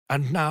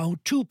And now,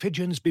 two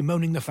pigeons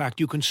bemoaning the fact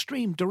you can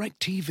stream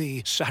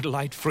DirecTV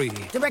satellite-free.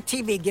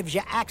 DirecTV gives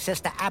you access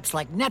to apps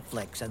like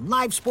Netflix and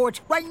live sports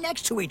right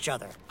next to each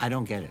other. I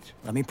don't get it.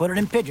 Let me put it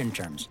in pigeon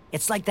terms.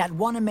 It's like that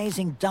one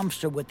amazing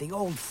dumpster with the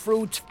old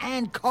fruits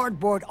and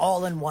cardboard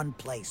all in one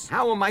place.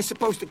 How am I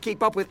supposed to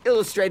keep up with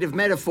illustrative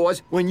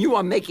metaphors when you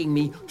are making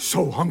me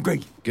so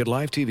hungry? Get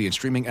live TV and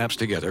streaming apps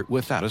together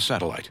without a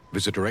satellite.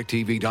 Visit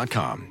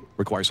DirecTV.com.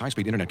 Requires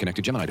high-speed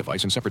internet-connected Gemini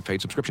device and separate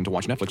paid subscription to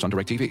watch Netflix on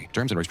DirecTV.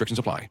 Terms and restrictions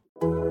apply.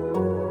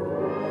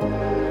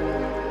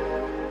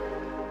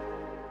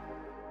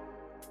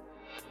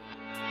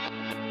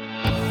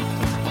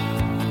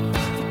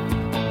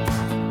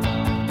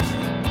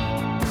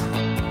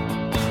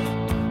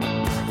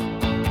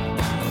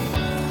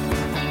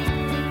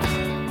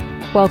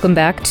 Welcome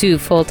back to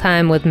Full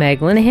Time with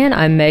Meg Linehan.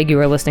 I'm Meg. You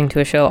are listening to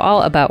a show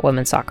all about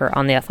women's soccer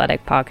on the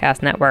Athletic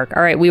Podcast Network.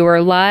 All right, we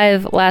were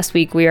live last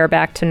week. We are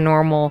back to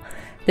normal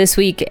this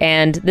week.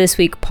 And this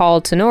week, Paul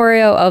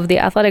Tenorio of The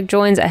Athletic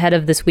joins ahead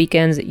of this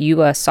weekend's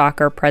U.S.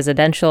 soccer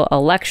presidential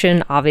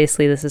election.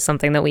 Obviously, this is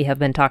something that we have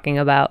been talking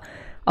about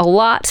a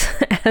lot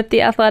at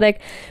The Athletic.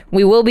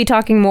 We will be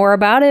talking more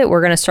about it.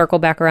 We're going to circle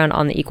back around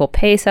on the equal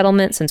pay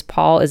settlement since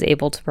Paul is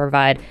able to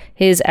provide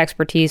his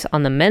expertise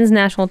on the men's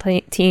national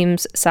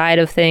team's side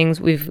of things.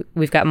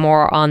 We've got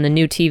more on the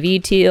new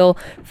TV deal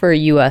for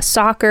U.S.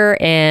 soccer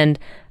and,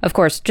 of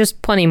course,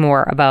 just plenty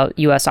more about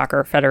U.S.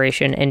 Soccer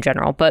Federation in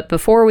general. But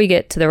before we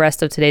get to the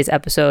rest of today's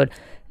episode,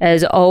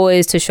 as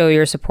always, to show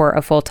your support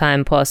of Full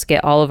Time Plus,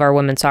 get all of our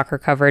women's soccer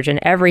coverage and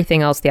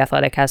everything else The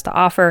Athletic has to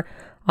offer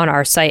on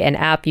our site and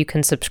app. You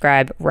can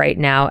subscribe right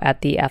now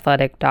at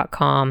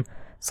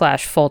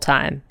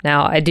theathletic.com/fulltime.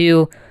 Now, I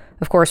do,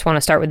 of course, want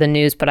to start with the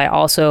news, but I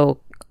also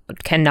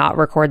cannot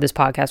record this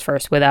podcast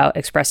first without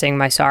expressing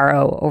my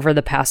sorrow over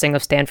the passing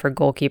of Stanford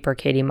goalkeeper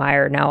Katie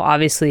Meier. Now,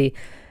 obviously,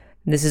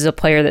 this is a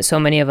player that so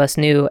many of us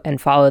knew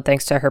and followed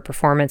thanks to her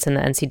performance in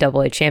the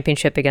NCAA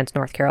championship against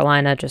North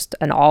Carolina. Just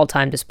an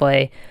all-time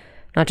display,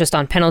 not just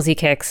on penalty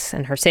kicks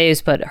and her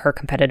saves, but her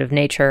competitive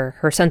nature,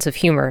 her sense of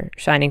humor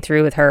shining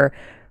through with her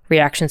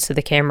reactions to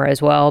the camera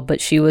as well.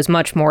 But she was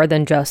much more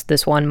than just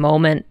this one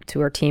moment to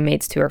her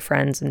teammates, to her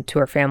friends, and to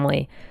her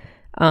family.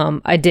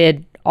 I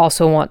did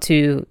also want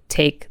to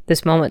take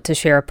this moment to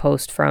share a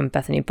post from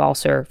Bethany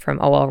Balcer from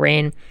OL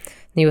Reign,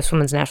 the U.S.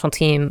 Women's National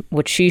Team,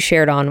 which she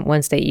shared on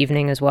Wednesday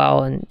evening as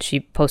well, and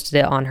she posted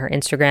it on her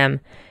Instagram.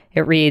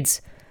 It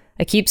reads,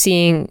 "I keep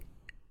seeing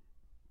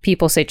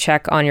people say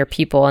check on your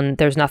people, and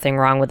there's nothing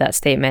wrong with that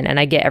statement, and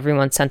I get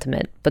everyone's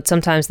sentiment, but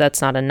sometimes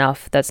that's not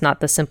enough. That's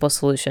not the simple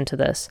solution to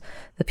this.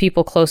 The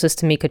people closest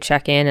to me could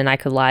check in, and I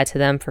could lie to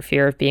them for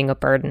fear of being a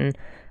burden.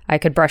 I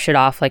could brush it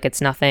off like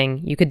it's nothing.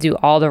 You could do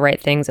all the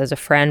right things as a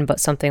friend, but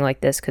something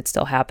like this could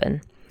still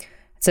happen.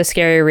 It's a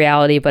scary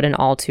reality, but an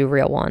all too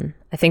real one.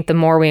 I think the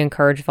more we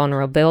encourage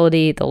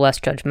vulnerability, the less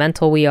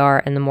judgmental we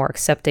are, and the more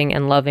accepting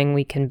and loving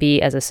we can be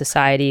as a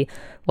society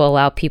will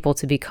allow people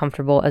to be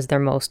comfortable as their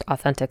most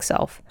authentic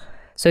self.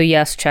 So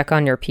yes, check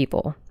on your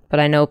people.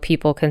 But I know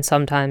people can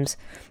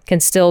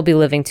still be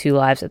living two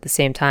lives at the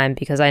same time,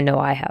 because I know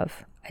I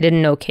have. I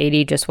didn't know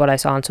Katie, just what I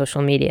saw on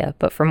social media,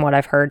 but from what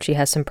I've heard, she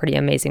has some pretty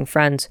amazing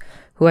friends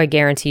who I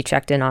guarantee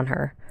checked in on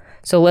her.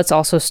 So let's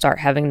also start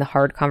having the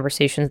hard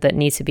conversations that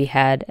need to be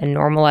had and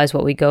normalize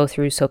what we go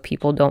through so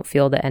people don't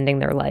feel that ending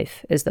their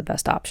life is the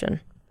best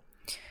option."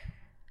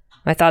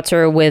 My thoughts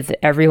are with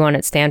everyone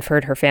at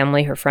Stanford, her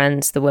family, her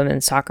friends, the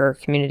women's soccer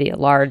community at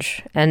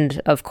large. And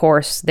of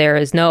course, there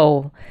is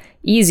no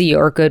easy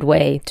or good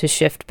way to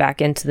shift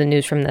back into the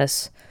news from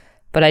this,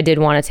 but I did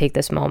want to take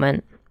this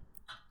moment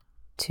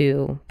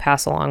to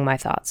pass along my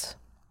thoughts.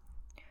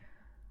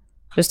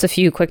 Just a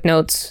few quick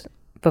notes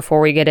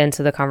before we get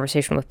into the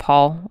conversation with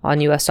Paul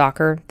on U.S.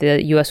 soccer.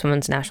 The U.S.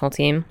 Women's National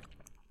Team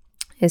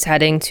is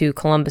heading to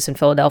Columbus and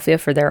Philadelphia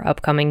for their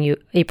upcoming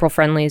April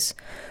friendlies,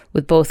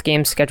 with both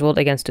games scheduled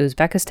against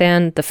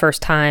Uzbekistan, the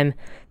first time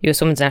the U.S.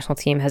 Women's National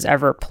Team has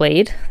ever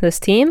played this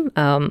team.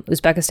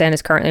 Uzbekistan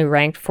is currently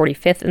ranked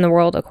 45th in the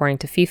world, according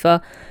to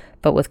FIFA,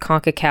 but with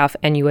CONCACAF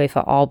and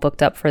UEFA all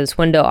booked up for this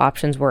window,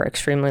 options were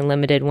extremely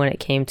limited when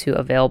it came to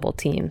available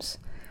teams.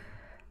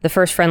 The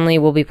first friendly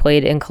will be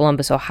played in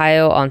Columbus,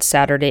 Ohio on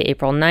Saturday,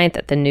 April 9th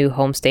at the new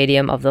home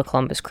stadium of the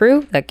Columbus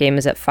Crew. That game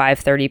is at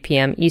 5:30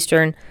 p.m.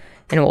 Eastern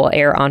and it will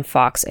air on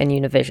Fox and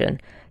Univision.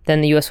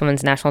 Then the U.S.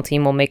 Women's National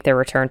Team will make their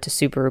return to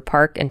Subaru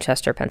Park in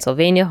Chester,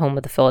 Pennsylvania, home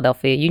of the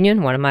Philadelphia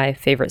Union, one of my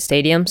favorite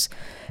stadiums,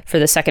 for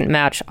the second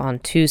match on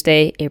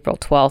Tuesday, April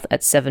 12th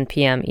at 7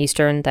 p.m.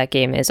 Eastern. That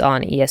game is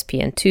on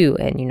ESPN2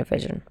 and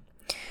Univision.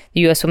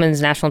 The U.S.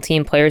 Women's National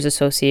Team Players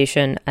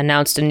Association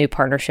announced a new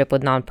partnership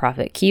with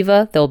nonprofit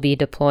Kiva. They'll be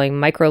deploying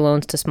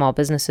microloans to small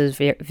businesses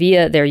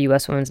via their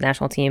U.S. Women's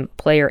National Team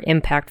Player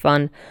Impact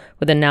Fund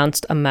with an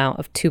announced amount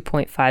of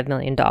 $2.5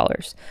 million.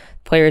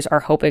 Players are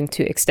hoping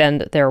to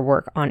extend their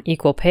work on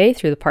equal pay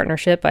through the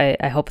partnership. I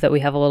hope that we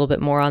have a little bit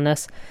more on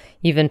this,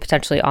 even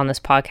potentially on this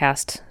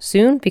podcast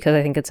soon, because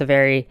I think it's a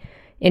very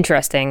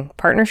interesting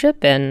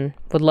partnership and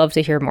would love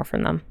to hear more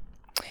from them.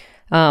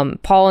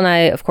 Paul and I,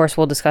 of course,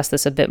 will discuss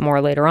this a bit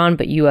more later on,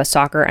 but U.S.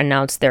 Soccer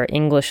announced their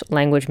English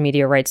language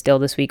media rights deal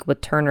this week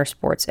with Turner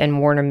Sports and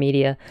Warner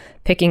Media,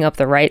 picking up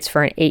the rights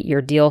for an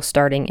 8-year deal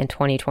starting in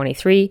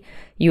 2023.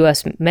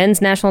 U.S.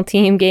 men's national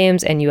team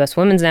games and U.S.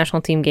 women's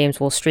national team games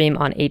will stream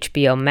on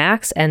HBO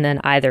Max, and then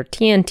either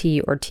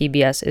TNT or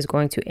TBS is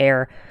going to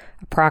air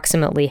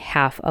approximately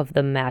half of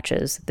the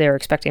matches. They're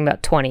expecting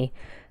about 20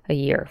 a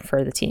year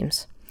for the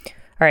teams.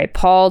 All right,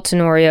 Paul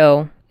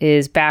Tenorio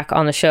is back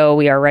on the show.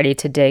 We are ready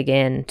to dig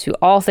in to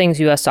all things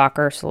U.S.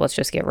 soccer, so let's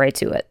just get right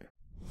to it.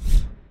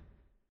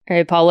 All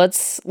right, Paul,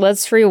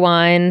 let's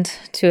rewind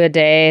to a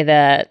day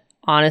that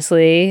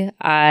honestly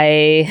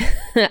I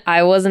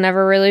wasn't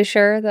ever really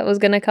sure that was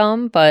going to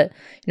come, but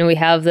we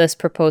have this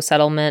proposed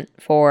settlement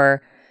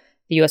for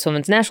the U.S.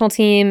 women's national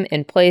team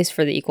in place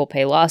for the equal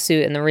pay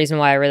lawsuit, and the reason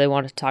why I really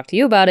wanted to talk to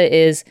you about it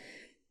is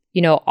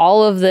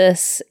all of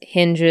this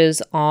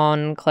hinges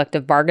on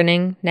collective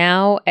bargaining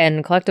now,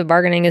 and collective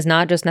bargaining is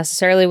not just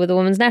necessarily with the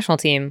women's national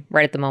team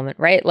right at the moment,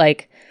 right?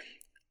 Like,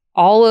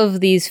 all of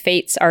these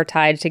fates are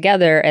tied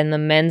together, and the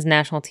men's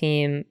national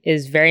team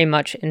is very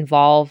much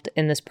involved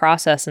in this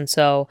process. And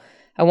so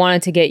I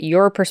wanted to get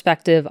your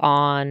perspective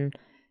on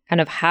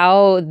kind of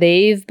how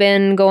they've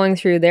been going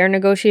through their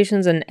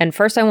negotiations. And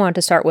first I wanted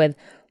to start with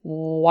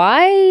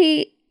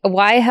why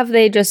have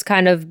they just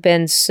kind of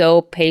been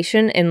so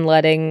patient in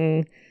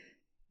letting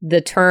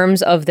the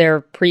terms of their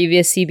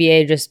previous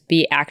CBA just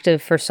be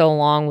active for so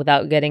long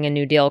without getting a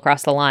new deal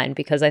across the line?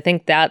 Because I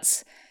think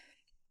that's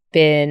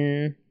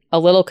been a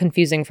little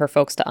confusing for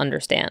folks to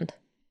understand.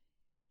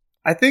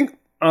 I think,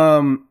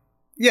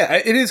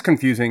 it is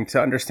confusing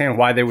to understand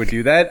why they would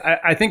do that.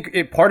 I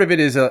think part of it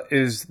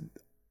is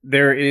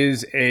there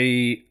is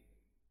a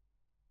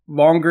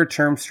longer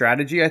term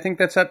strategy, I think,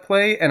 that's at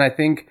play. And I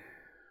think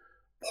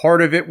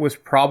part of it was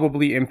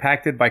probably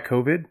impacted by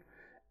COVID.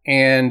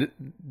 And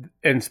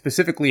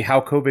specifically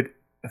how COVID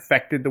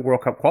affected the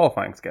World Cup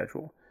qualifying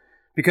schedule.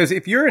 Because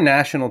if you're a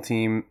national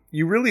team,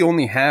 you really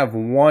only have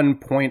one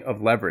point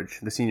of leverage,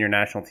 the senior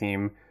national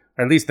team,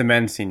 or at least the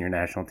men's senior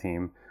national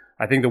team.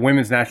 I think the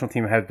women's national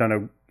team has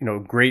done a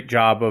great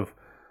job of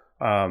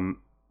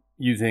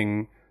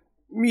using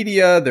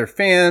media, their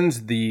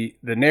fans, the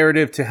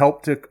narrative to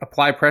help to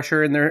apply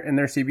pressure in their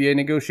CBA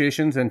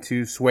negotiations and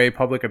to sway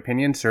public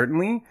opinion,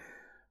 certainly.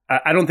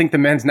 I don't think the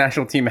men's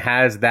national team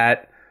has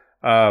that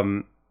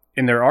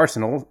in their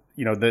arsenal.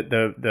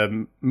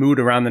 The mood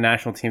around the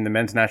national team, the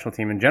men's national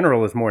team in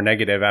general, is more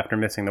negative after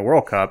missing the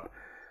World Cup.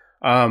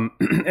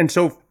 And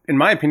so, in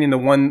my opinion, the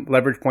one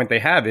leverage point they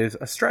have is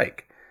a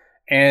strike.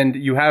 And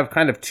you have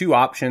kind of two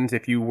options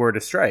if you were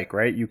to strike,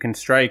 right? You can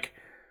strike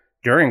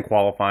during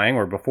qualifying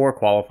or before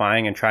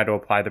qualifying and try to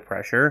apply the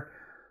pressure.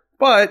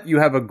 But you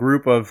have a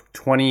group of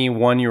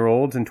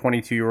 21-year-olds and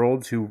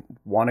 22-year-olds who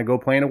want to go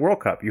play in a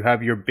World Cup. You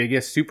have your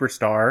biggest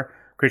superstar,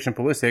 Christian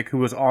Pulisic, who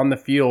was on the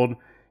field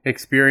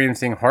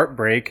experiencing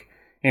heartbreak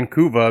in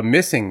Cuba,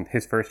 missing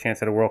his first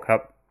chance at a World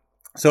Cup.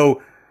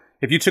 So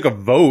if you took a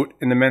vote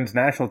in the men's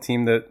national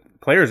team, the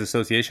Players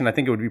Association, I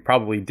think it would be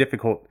probably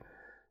difficult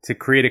to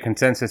create a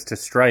consensus to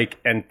strike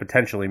and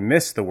potentially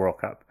miss the World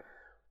Cup.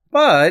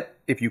 But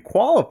if you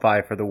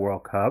qualify for the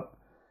World Cup,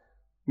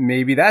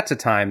 maybe that's a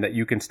time that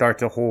you can start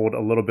to hold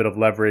a little bit of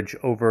leverage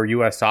over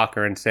U.S.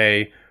 soccer and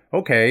say,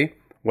 okay,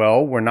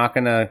 well, we're not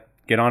going to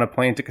get on a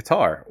plane to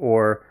Qatar,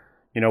 or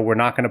we're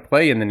not going to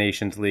play in the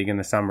Nations League in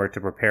the summer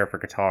to prepare for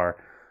Qatar.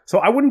 So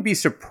I wouldn't be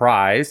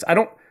surprised.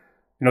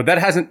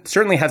 That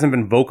certainly hasn't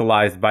been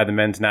vocalized by the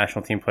Men's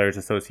National Team Players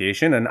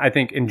Association. And I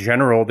think in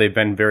general, they've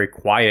been very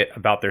quiet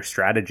about their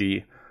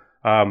strategy.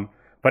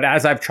 But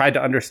as I've tried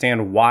to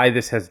understand why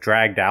this has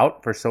dragged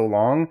out for so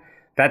long,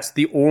 that's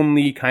the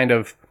only kind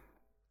of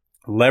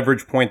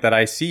leverage point that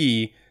I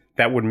see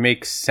that would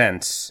make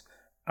sense.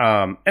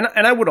 And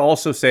I would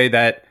also say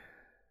that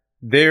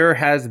there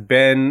has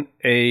been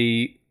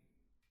a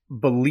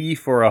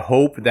belief or a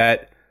hope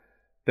that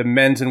the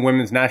men's and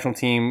women's national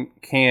team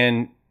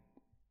can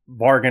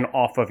bargain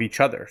off of each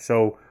other.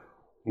 So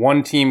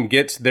one team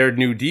gets their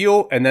new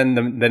deal, and then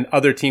the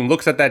other team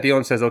looks at that deal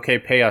and says, okay,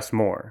 pay us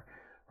more,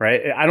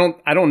 right? I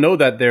don't know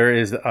that there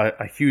is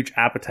a huge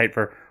appetite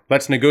for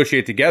let's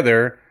negotiate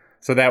together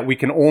so that we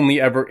can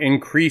only ever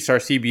increase our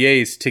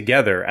CBAs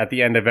together at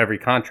the end of every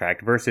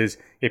contract, versus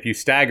if you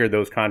stagger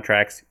those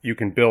contracts, you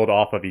can build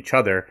off of each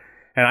other.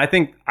 And I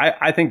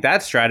think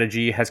that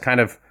strategy has kind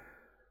of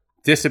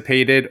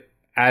dissipated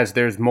as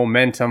there's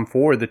momentum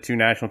for the two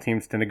national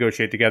teams to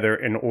negotiate together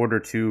in order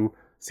to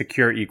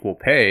secure equal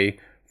pay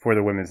for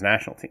the women's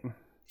national team.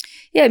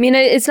 Yeah, I mean,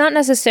 it's not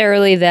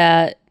necessarily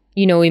that,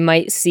 we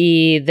might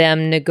see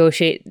them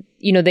negotiate.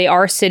 They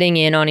are sitting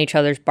in on each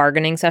other's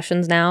bargaining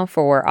sessions now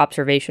for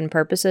observation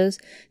purposes,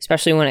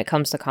 especially when it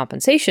comes to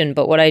compensation.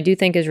 But what I do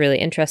think is really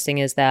interesting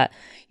is that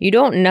you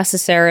don't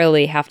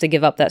necessarily have to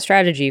give up that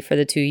strategy for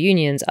the two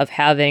unions of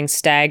having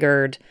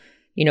staggered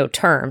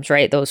terms,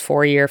 right? Those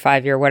 4-year,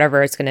 5-year,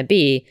 whatever it's going to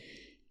be.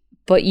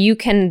 But you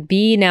can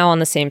be now on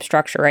the same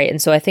structure, right?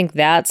 And so I think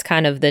that's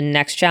kind of the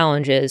next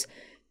challenge is,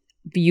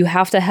 you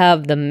have to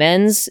have the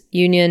men's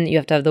union, you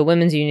have to have the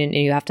women's union,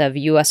 and you have to have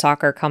U.S.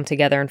 Soccer come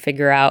together and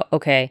figure out,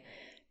 okay,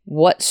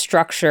 what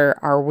structure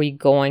are we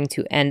going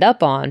to end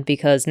up on?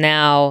 Because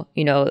now,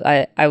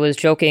 I was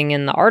joking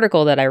in the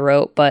article that I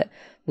wrote, but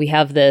we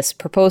have this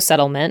proposed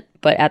settlement,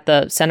 but at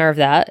the center of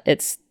that,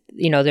 it's,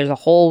 there's a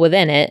hole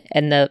within it,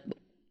 and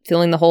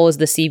filling the hole is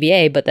the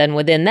CBA. But then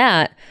within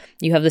that,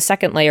 you have the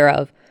second layer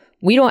of,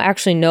 we don't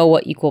actually know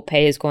what equal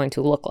pay is going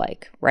to look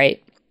like,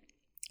 right?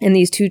 And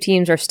these two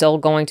teams are still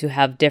going to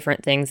have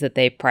different things that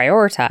they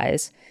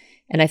prioritize.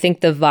 And I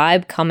think the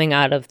vibe coming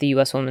out of the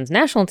U.S. women's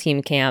national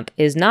team camp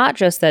is not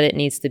just that it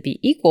needs to be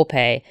equal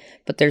pay,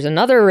 but there's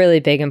another really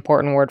big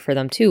important word for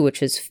them too,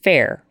 which is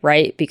fair,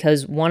 right?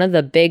 Because one of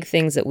the big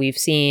things that we've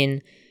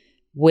seen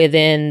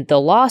within the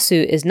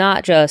lawsuit is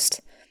not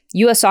just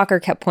U.S. Soccer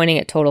kept pointing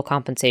at total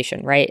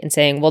compensation, right? And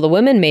saying, well, the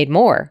women made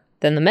more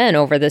than the men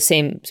over the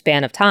same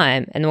span of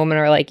time. And the women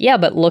are like, yeah,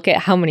 but look at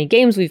how many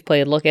games we've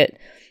played. Look at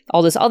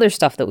all this other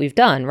stuff that we've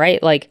done,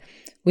 right? Like,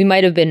 we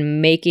might have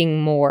been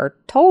making more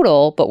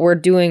total, but we're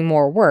doing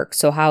more work.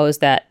 So how is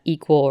that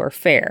equal or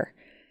fair?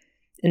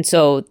 And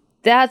so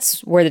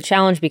that's where the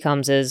challenge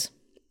becomes is,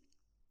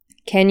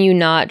 can you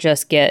not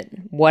just get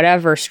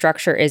whatever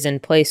structure is in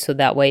place so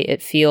that way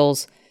it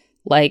feels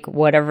like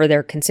whatever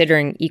they're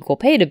considering equal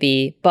pay to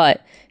be,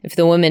 but if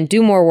the women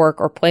do more work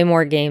or play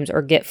more games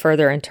or get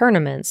further in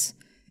tournaments,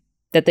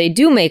 that they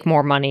do make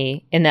more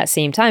money in that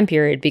same time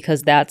period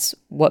because that's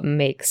what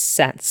makes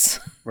sense.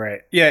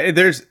 Right. Yeah,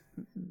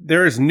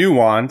 there is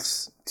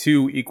nuance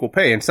to equal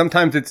pay. And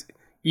sometimes it's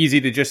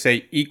easy to just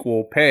say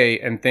equal pay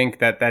and think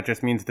that that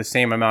just means the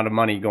same amount of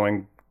money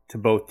going to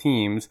both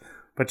teams.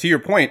 But to your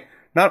point,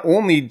 not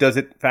only does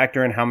it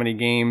factor in how many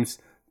games,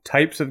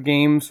 types of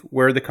games,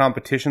 where the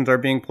competitions are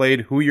being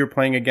played, who you're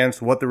playing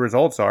against, what the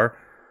results are,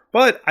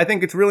 but I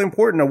think it's really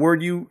important, a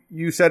word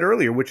you said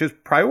earlier, which is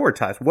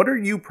prioritize. What are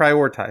you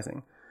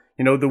prioritizing?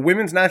 The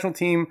women's national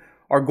team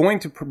are going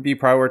to be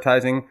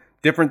prioritizing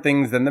different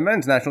things than the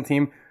men's national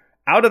team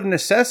out of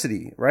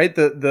necessity, right?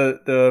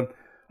 The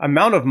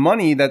amount of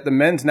money that the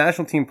men's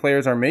national team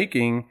players are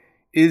making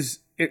is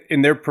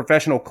in their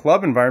professional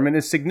club environment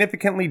is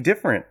significantly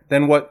different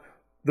than what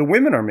the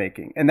women are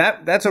making. And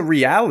that's a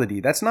reality.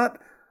 That's not,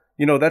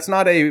 that's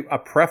not a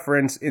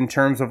preference in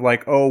terms of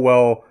like, oh,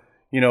 well,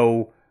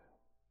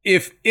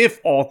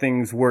 if all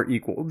things were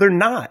equal, they're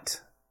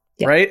not.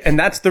 Yeah. Right. And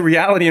that's the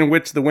reality in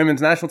which the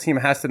women's national team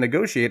has to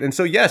negotiate. And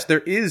so, yes, there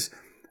is,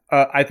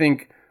 I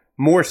think,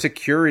 more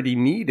security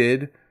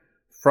needed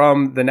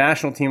from the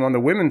national team on the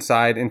women's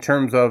side in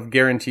terms of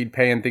guaranteed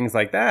pay and things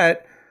like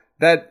that,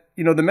 the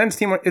men's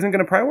team isn't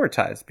going to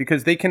prioritize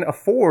because they can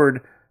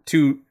afford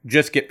to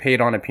just get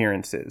paid on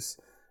appearances.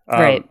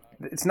 Right.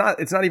 It's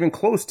not even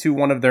close to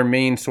one of their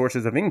main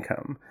sources of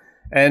income.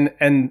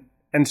 And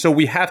so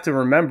we have to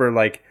remember,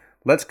 like,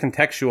 let's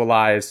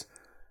contextualize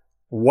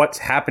what's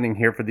happening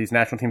here for these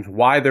national teams,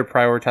 why they're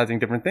prioritizing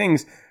different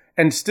things,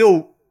 and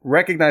still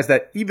recognize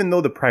that even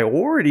though the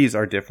priorities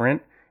are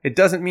different, it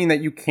doesn't mean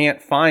that you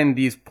can't find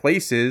these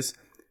places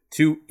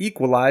to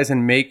equalize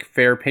and make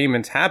fair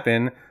payments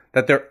happen,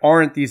 that there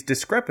aren't these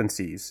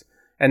discrepancies,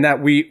 and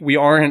that we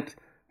aren't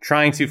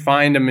trying to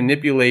find and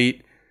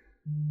manipulate,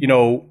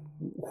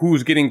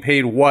 who's getting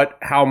paid what,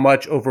 how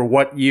much, over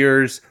what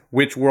years,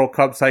 which World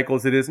Cup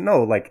cycles it is.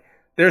 No, like,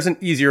 there's an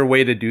easier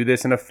way to do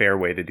this and a fair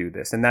way to do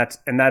this. And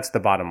that's the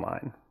bottom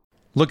line.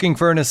 Looking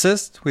for an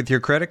assist with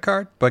your credit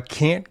card, but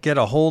can't get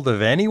a hold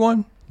of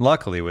anyone?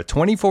 Luckily, with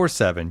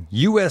 24/7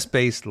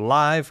 U.S.-based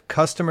live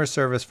customer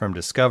service from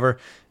Discover,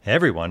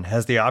 everyone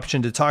has the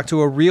option to talk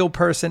to a real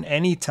person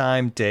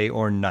anytime, day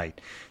or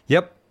night.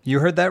 Yep, you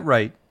heard that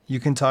right. You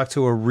can talk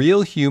to a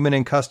real human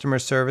in customer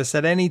service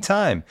at any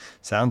time.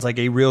 Sounds like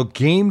a real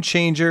game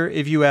changer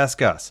if you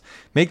ask us.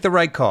 Make the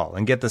right call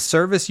and get the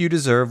service you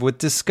deserve with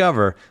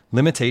Discover.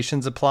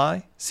 Limitations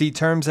apply. See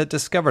terms at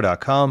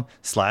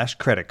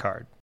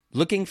discover.com/creditcard.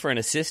 Looking for an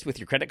assist with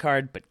your credit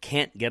card but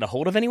can't get a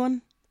hold of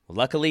anyone?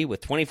 Luckily, with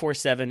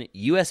 24/7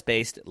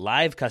 U.S.-based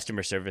live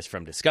customer service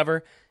from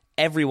Discover,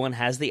 everyone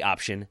has the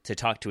option to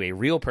talk to a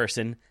real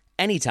person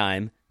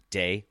anytime,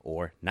 day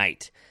or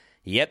night.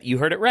 Yep, you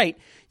heard it right.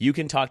 You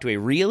can talk to a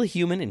real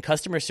human in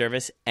customer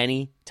service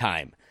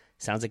anytime.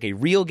 Sounds like a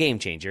real game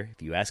changer,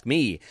 if you ask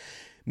me.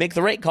 Make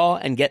the right call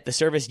and get the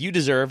service you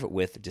deserve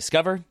with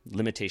Discover.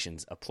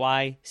 Limitations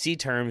apply. See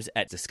terms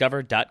at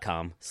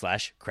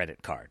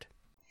discover.com/creditcard.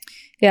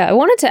 Yeah, I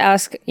wanted to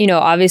ask,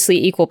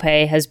 obviously equal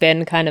pay has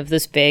been kind of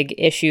this big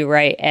issue,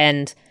 right?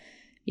 And,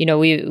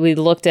 we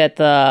looked at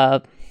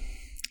the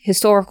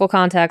historical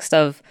context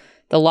of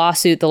the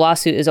lawsuit. The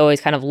lawsuit is always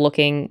kind of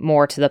looking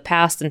more to the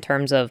past in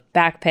terms of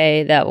back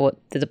pay that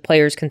the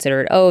players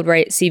considered owed,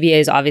 right? CBA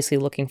is obviously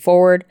looking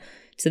forward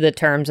to the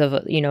terms of,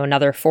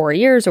 another 4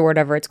 years or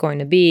whatever it's going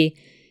to be.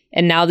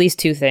 And now these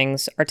two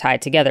things are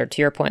tied together.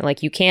 To your point,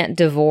 like, you can't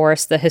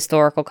divorce the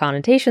historical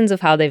connotations of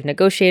how they've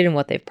negotiated and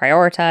what they've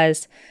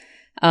prioritized.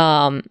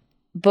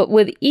 but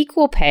with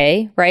equal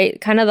pay,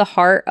 right? Kind of the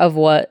heart of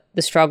what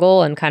the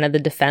struggle and kind of the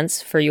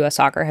defense for U.S.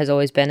 soccer has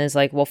always been is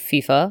like, well,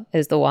 FIFA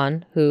is the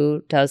one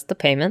who does the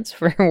payments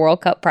for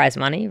World Cup prize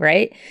money,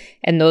 right?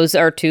 And those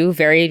are two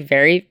very,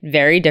 very,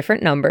 very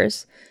different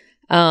numbers.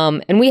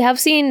 And we have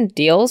seen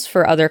deals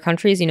for other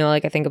countries,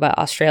 like I think about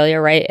Australia,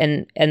 right?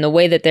 And the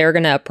way that they're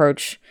going to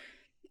approach,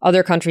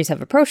 other countries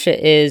have approached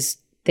it is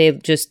they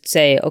just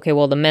say, okay,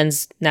 well, the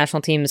men's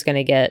national team is going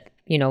to get,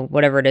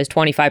 whatever it is,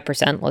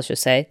 25%, let's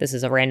just say. This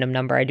is a random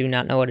number. I do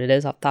not know what it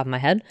is off the top of my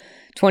head.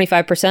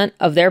 25%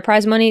 of their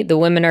prize money. The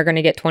women are going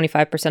to get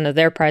 25% of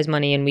their prize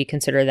money, and we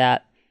consider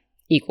that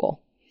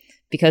equal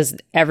because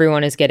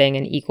everyone is getting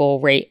an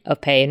equal rate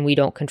of pay and we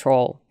don't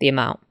control the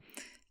amount.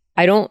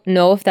 I don't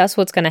know if that's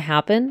what's going to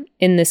happen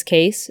in this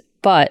case,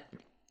 but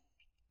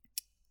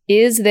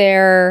is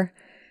there,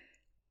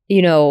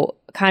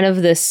 kind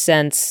of this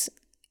sense.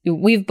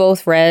 We've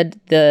both read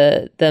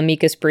the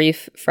amicus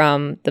brief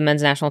from the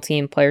Men's National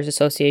Team Players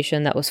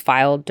Association that was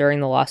filed during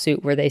the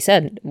lawsuit where they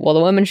said, well,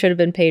 the women should have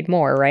been paid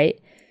more, right?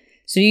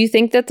 So do you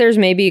think that there's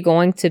maybe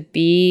going to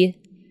be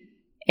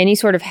any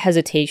sort of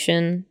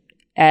hesitation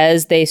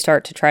as they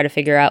start to try to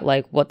figure out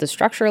like what the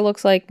structure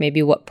looks like,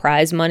 maybe what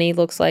prize money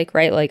looks like,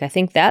 right? Like I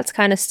think that's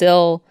kind of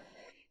still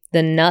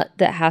the nut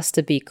that has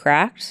to be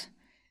cracked.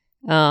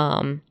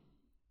 Has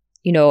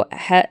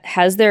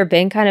there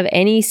been kind of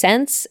any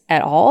sense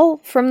at all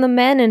from the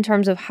men in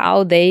terms of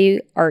how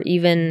they are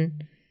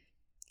even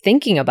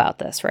thinking about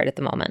this right at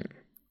the moment?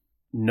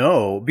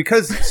 No,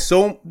 because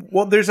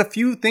there's a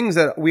few things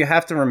that we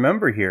have to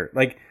remember here.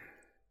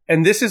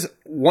 And this is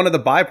one of the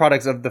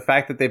byproducts of the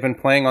fact that they've been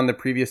playing on the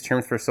previous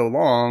terms for so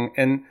long.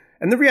 And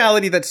the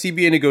reality that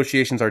CBA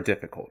negotiations are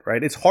difficult,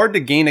 right? It's hard to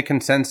gain a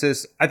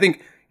consensus. I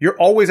think you're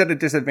always at a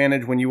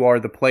disadvantage when you are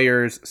the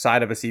players'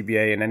 side of a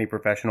CBA in any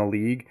professional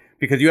league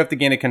because you have to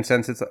gain a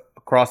consensus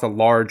across a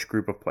large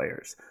group of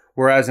players.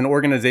 Whereas an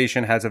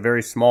organization has a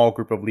very small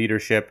group of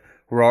leadership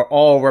who are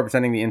all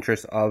representing the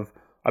interests of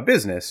a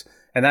business.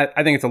 And that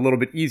I think it's a little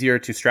bit easier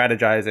to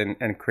strategize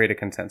and create a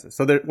consensus.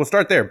 So we'll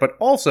start there. But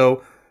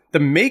also, the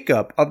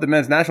makeup of the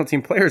Men's National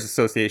Team Players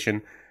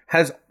Association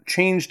has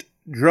changed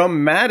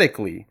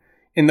dramatically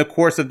in the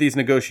course of these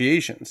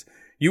negotiations.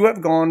 You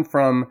have gone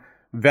from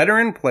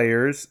veteran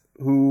players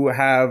who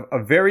have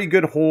a very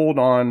good hold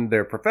on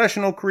their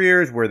professional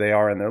careers, where they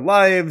are in their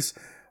lives.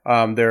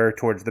 They're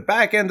towards the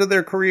back end of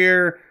their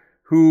career,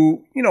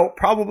 who,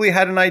 probably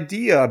had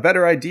a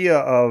better idea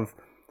of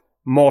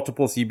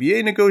multiple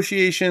CBA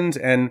negotiations,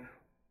 and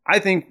I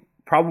think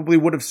probably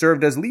would have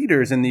served as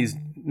leaders in these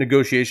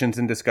negotiations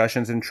and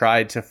discussions and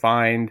tried to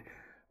find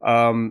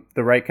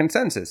the right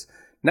consensus.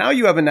 Now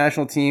you have a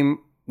national team,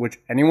 which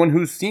anyone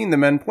who's seen the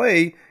men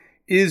play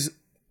is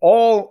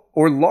all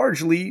or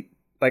largely,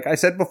 like I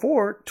said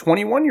before,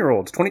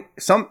 21-year-olds,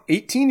 some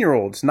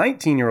 18-year-olds,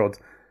 19-year-olds,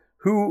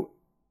 who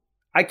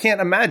I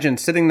can't imagine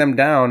sitting them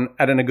down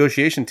at a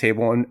negotiation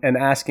table and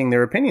asking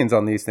their opinions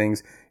on these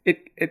things.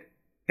 It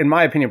in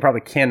my opinion,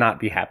 probably cannot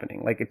be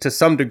happening. To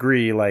some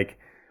degree,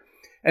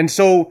 and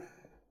so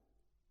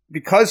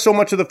because so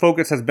much of the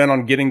focus has been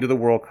on getting to the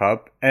World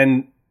Cup,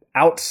 and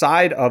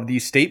outside of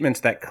these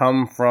statements that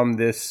come from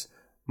this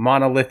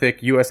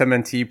monolithic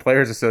USMNT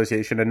Players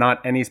Association and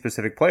not any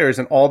specific players,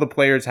 and all the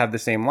players have the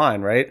same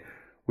line, right?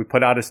 We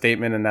put out a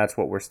statement and that's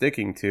what we're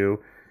sticking to.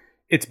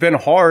 It's been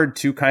hard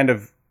to kind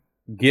of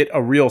get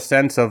a real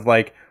sense of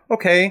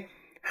okay,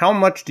 how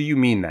much do you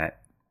mean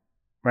that,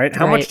 right?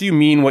 How much do you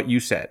mean what you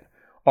said?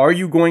 Are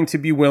you going to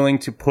be willing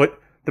to put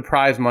the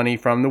prize money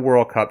from the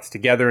World Cups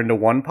together into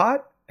one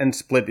pot and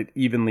split it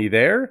evenly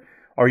there?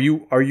 Are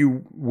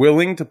you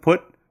willing to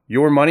put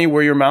your money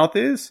where your mouth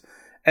is?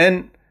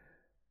 And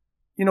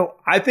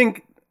I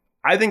think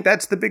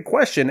that's the big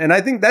question. And I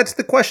think that's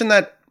the question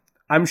that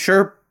I'm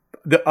sure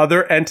the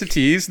other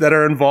entities that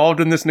are involved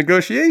in this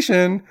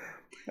negotiation,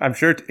 I'm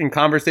sure in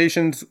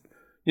conversations,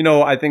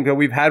 I think that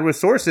we've had with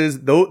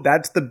sources, though,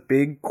 that's the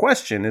big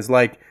question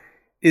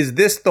is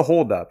this the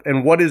holdup?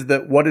 And what is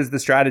the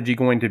strategy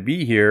going to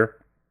be here?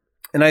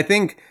 And I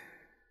think,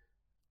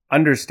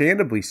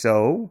 understandably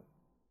so,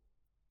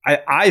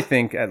 I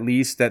think at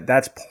least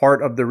that's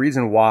part of the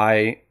reason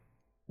why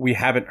we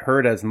haven't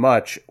heard as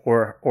much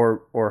or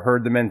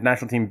heard the men's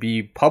national team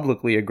be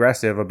publicly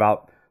aggressive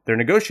about their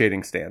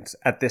negotiating stance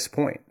at this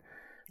point.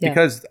 Yeah.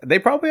 Because they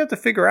probably have to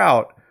figure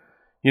out,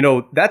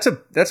 that's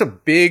a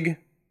big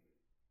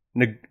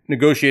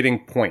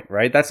negotiating point,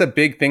 right? That's a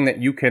big thing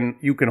that you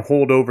can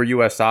hold over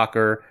U.S.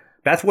 soccer.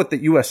 That's what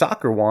the U.S.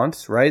 soccer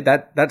wants, right?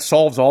 That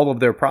solves all of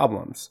their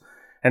problems.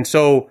 And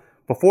so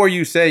before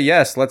you say,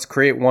 yes, let's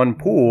create one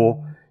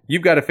pool,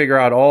 you've got to figure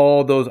out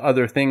all those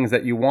other things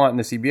that you want in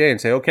the CBA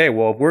and say, okay,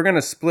 well, if we're going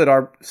to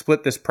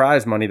split this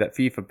prize money that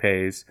FIFA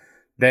pays,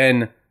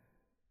 then,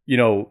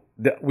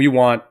 we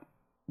want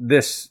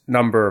this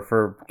number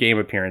for game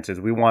appearances.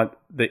 We want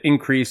the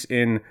increase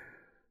in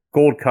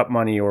Gold Cup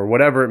money or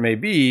whatever it may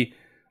be.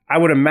 I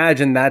would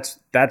imagine that's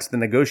the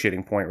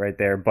negotiating point right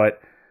there.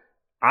 But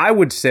I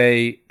would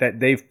say that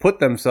they've put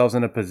themselves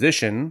in a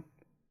position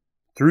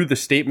through the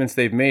statements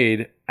they've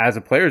made as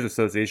a players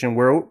association,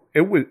 where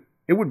it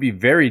would be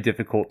very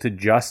difficult to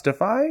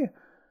justify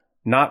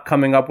not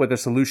coming up with a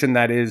solution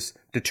that is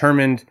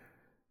determined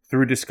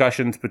through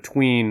discussions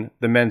between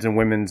the men's and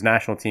women's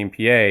national team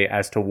PA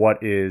as to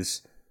what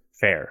is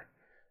fair.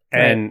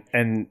 Right.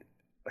 And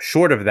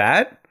short of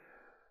that,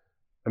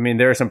 I mean,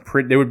 there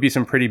would be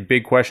some pretty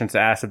big questions to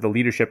ask of the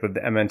leadership of the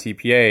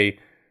MNTPA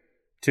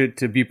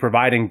to be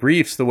providing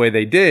briefs the way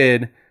they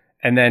did,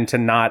 and then to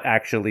not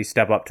actually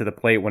step up to the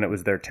plate when it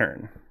was their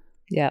turn.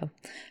 Yeah. All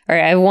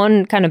right. I have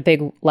one kind of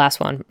big last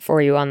one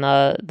for you on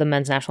the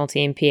men's national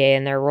team PA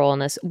and their role in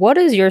this. What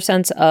is your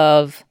sense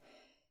of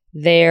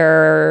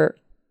their,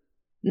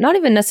 not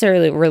even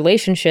necessarily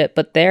relationship,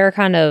 but their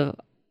kind of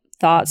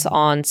thoughts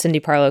on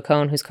Cindy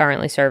Parlow-Cone, who's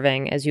currently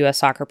serving as U.S.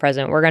 Soccer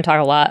president? We're going to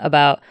talk a lot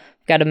about,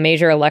 we've got a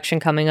major election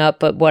coming up,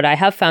 but what I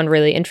have found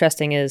really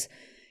interesting is,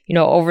 you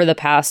know, over the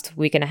past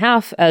week and a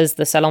half as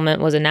the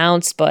settlement was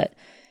announced, but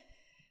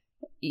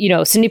you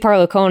know, Cindy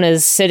Parlow-Cone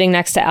is sitting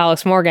next to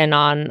Alex Morgan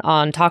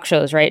on talk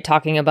shows, right?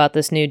 Talking about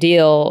this new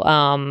deal.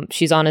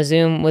 She's on a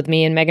Zoom with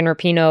me and Megan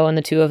Rapinoe, and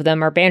the two of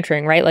them are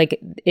bantering, right? Like,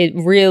 it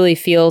really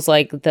feels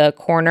like the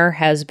corner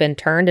has been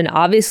turned. And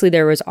obviously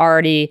there was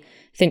already,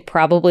 I think,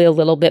 probably a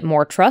little bit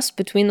more trust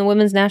between the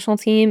women's national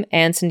team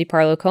and Cindy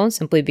Parlow-Cone,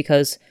 simply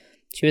because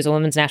she was a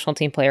women's national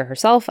team player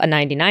herself, a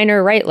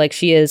 99er, right? Like,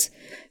 she is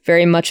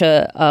very much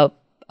a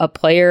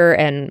player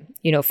and,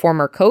 you know,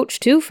 former coach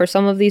too for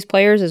some of these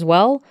players as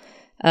well.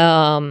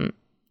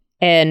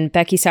 And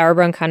Becky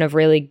Sauerbrunn kind of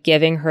really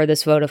giving her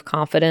this vote of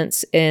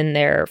confidence in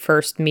their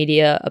first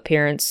media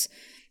appearance,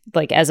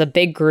 like as a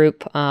big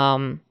group,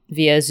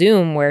 via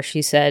Zoom, where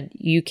she said,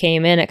 you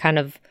came in at kind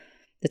of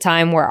the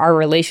time where our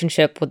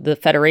relationship with the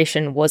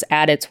federation was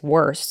at its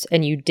worst,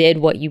 and you did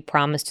what you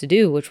promised to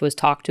do, which was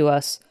talk to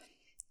us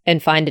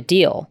and find a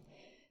deal.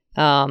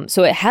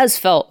 So it has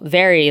felt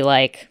very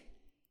like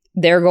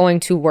they're going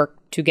to work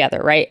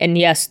together, right? And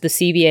yes, the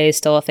CBA is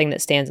still a thing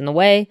that stands in the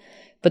way,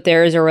 but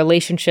there is a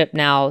relationship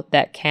now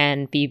that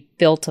can be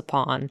built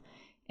upon.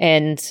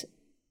 And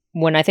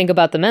when I think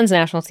about the men's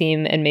national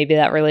team and maybe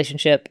that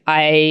relationship,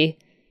 I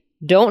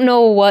don't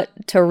know what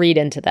to read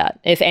into that,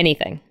 if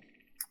anything.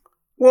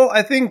 Well,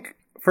 I think,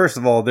 first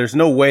of all, there's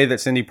no way that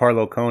Cindy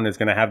Parlow-Cone is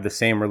going to have the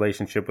same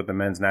relationship with the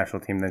men's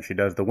national team than she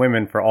does the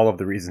women, for all of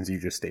the reasons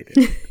you just stated.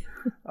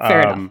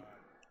 Fair enough.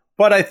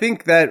 But I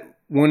think that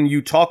when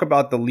you talk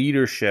about the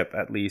leadership,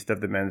 at least,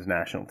 of the men's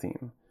national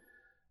team,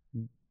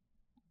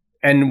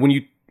 and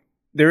when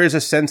there is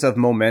a sense of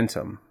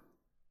momentum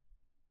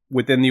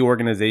within the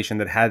organization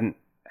that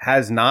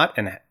has not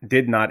and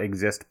did not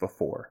exist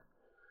before.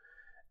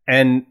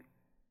 And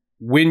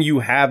when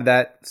you have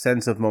that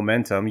sense of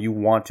momentum, you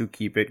want to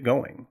keep it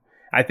going.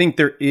 I think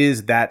there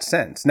is that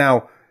sense.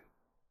 Now,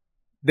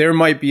 there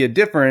might be a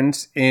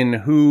difference in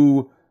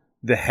who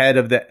the head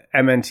of the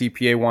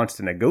MNTPA wants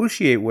to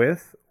negotiate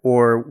with,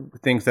 or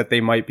thinks that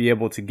they might be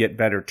able to get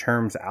better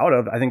terms out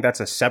of. I think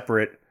that's a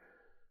separate,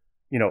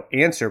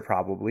 answer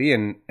probably,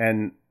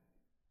 and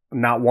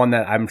not one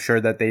that I'm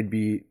sure that they'd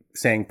be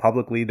saying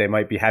publicly. They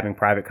might be having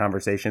private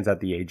conversations at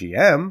the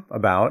AGM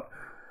about.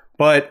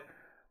 But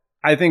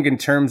I think in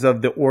terms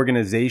of the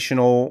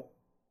organizational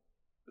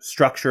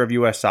structure of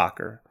U.S.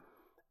 Soccer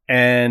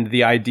and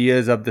the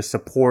ideas of the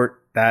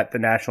support that the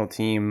national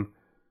team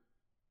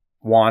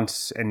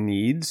wants and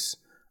needs,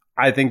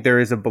 I think there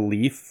is a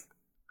belief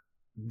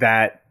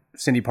that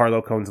Cindy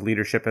Parlow-Cone's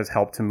leadership has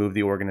helped to move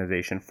the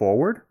organization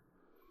forward.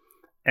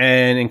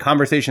 And in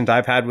conversations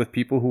I've had with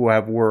people who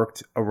have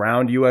worked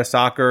around U.S.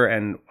 Soccer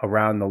and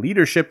around the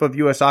leadership of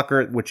U.S.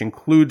 Soccer, which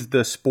includes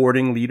the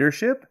sporting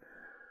leadership,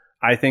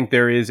 I think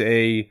there is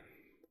a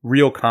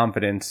real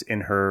confidence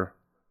in her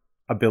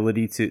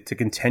ability to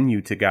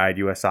continue to guide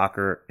U.S.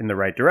 Soccer in the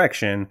right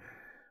direction.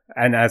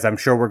 And as I'm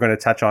sure we're going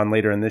to touch on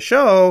later in the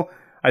show,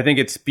 I think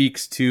it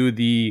speaks to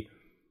the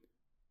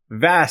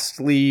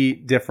vastly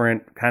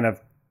different kind of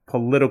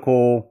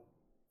political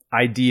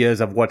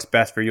ideas of what's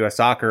best for U.S.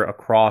 Soccer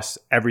across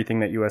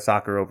everything that U.S.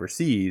 Soccer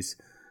oversees,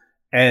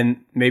 and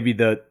maybe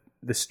the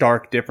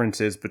stark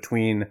differences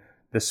between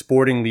the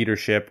sporting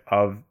leadership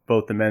of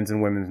both the men's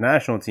and women's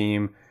national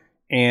team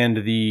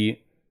and the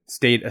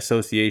state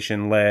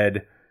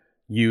association-led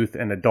youth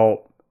and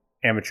adult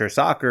amateur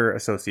soccer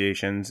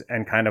associations,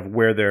 and kind of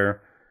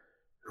where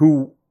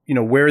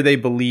where they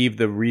believe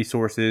the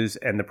resources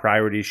and the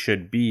priorities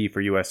should be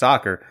for U.S.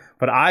 Soccer.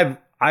 But I've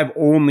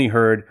only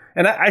heard,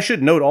 and I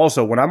should note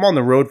also, when I'm on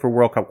the road for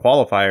World Cup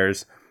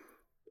qualifiers,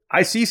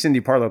 I see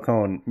Cindy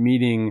Parlow-Cone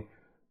meeting,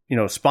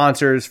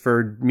 sponsors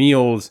for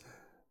meals,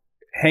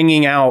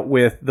 hanging out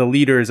with the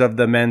leaders of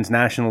the men's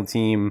national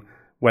team,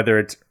 whether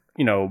it's,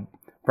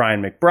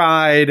 Brian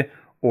McBride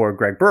or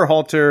Greg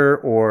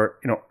Berhalter or,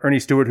 Ernie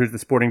Stewart, who's the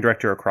sporting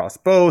director across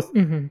both.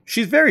 Mm-hmm.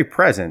 She's very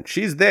present.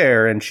 She's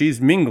there and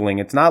she's mingling.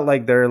 It's not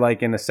like they're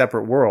like in a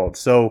separate world.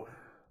 So,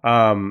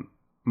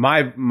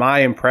 my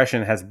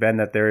impression has been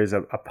that there is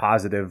a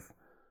positive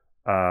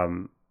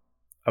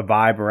a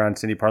vibe around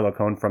Cindy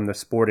Parlow-Cone from the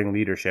sporting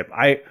leadership.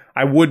 I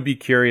would be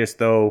curious,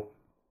 though,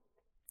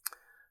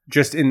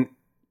 just in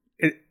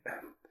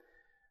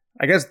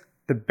I guess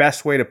the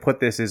best way to put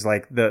this is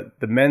like the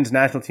men's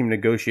national team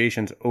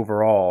negotiations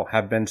overall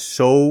have been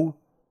so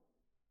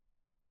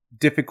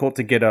difficult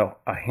to get a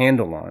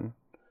handle on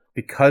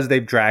because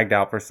they've dragged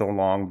out for so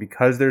long,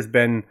 because there's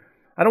been,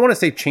 I don't want to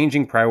say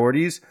changing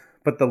priorities,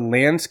 but the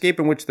landscape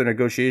in which they're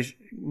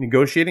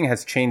negotiating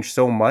has changed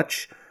so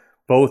much,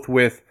 both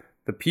with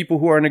the people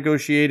who are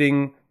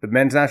negotiating, the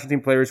men's national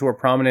team players who are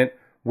prominent,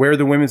 where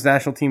the women's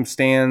national team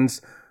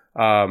stands,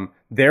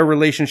 their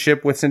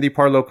relationship with Cindy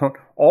Parlow.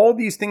 All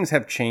these things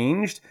have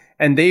changed,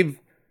 and they've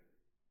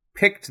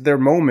picked their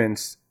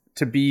moments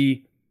to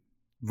be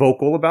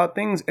vocal about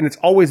things, and it's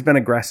always been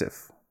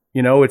aggressive.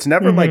 You know, it's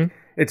never like,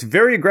 it's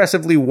very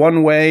aggressively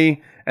one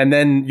way, and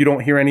then you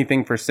don't hear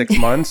anything for 6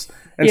 months.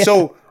 And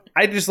so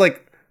I just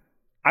like,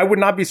 I would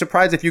not be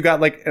surprised if you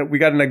got like, we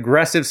got an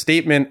aggressive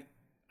statement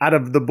out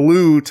of the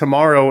blue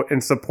tomorrow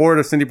in support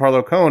of Cindy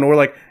Parlow Cone, or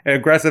like an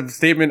aggressive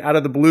statement out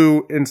of the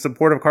blue in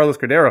support of Carlos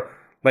Cordero.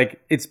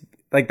 Like, it's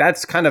like,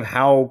 that's kind of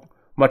how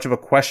much of a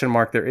question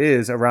mark there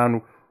is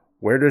around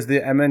where does the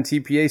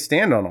MNTPA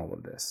stand on all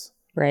of this?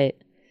 Right.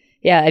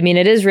 Yeah. I mean,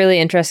 it is really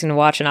interesting to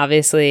watch. And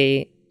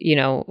obviously, you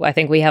know, I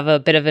think we have a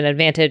bit of an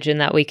advantage in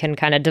that we can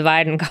kind of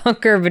divide and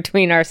conquer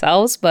between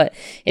ourselves. But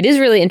it is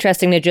really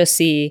interesting to just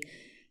see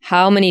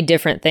how many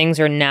different things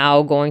are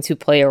now going to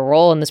play a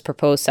role in this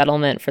proposed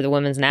settlement for the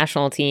women's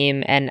national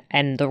team,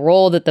 and the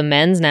role that the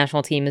men's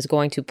national team is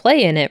going to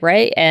play in it,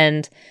 right?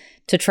 And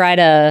to try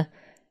to,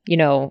 you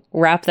know,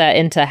 wrap that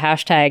into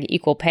hashtag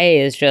equal pay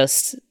is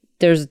just,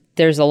 there's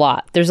a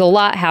lot. There's a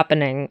lot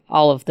happening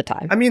all of the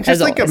time. I mean,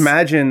 just like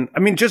imagine, I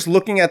mean, just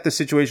looking at the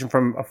situation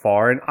from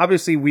afar, and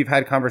obviously we've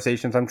had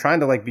conversations. I'm trying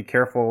to like be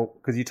careful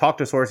because you talk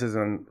to sources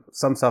and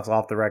some stuff's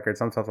off the record,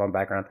 some stuff's on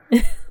background.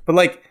 But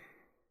like,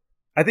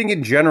 I think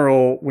in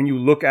general, when you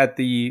look at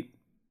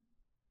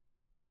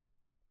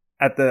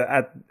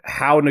at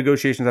how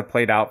negotiations have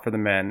played out for the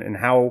men and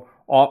how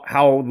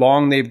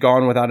long they've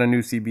gone without a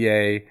new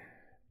CBA,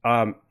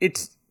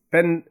 it's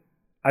been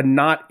a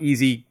not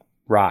easy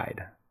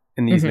ride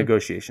in these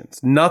negotiations.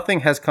 Nothing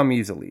has come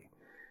easily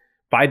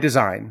by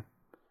design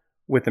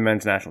with the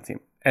men's national team.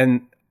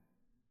 And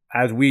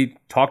as we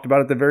talked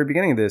about at the very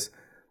beginning of this,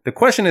 the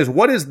question is,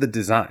 what is the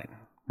design,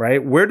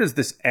 right? Where does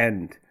this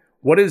end?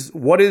 What is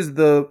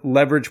the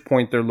leverage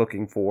point they're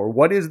looking for?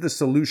 What is the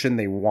solution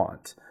they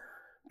want?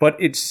 But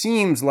it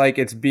seems like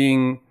it's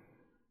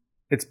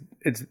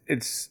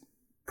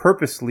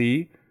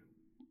purposely,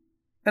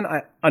 and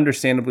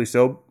understandably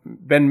so,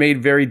 been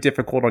made very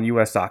difficult on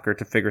U.S. soccer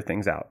to figure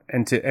things out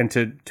and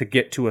to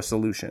get to a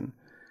solution.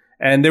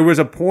 And there was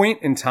a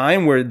point in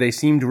time where they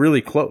seemed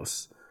really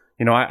close.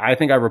 You know, I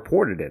think I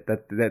reported it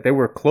that they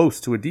were close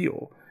to a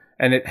deal,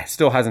 and it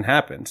still hasn't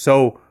happened.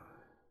 So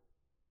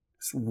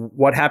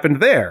what happened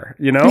there?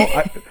 You know,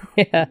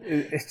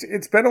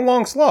 it's been a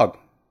long slog.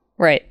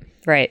 Right.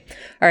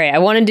 All right. I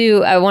want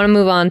to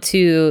move on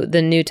to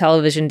the new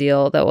television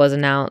deal that was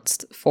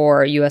announced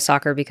for U.S.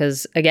 soccer,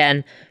 because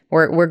again,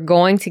 we're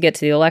going to get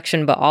to the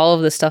election, but all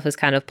of this stuff is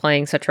kind of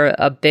playing such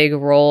a big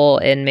role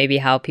in maybe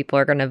how people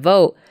are going to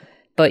vote.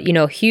 But, you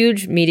know,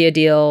 huge media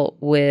deal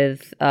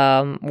with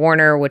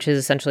Warner, which is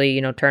essentially,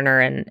 you know, Turner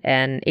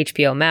and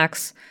HBO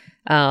Max.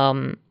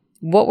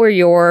 What were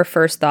your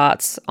first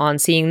thoughts on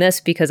seeing this?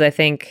 Because I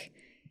think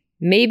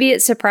maybe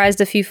it surprised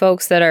a few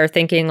folks that are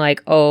thinking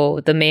like,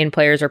 oh, the main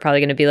players are probably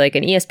going to be like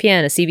an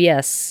ESPN, a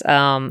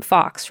CBS,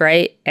 Fox,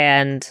 right?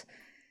 And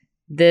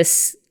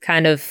this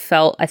kind of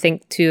felt, I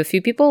think, to a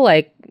few people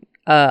like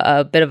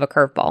a bit of a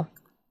curveball.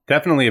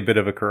 Definitely a bit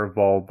of a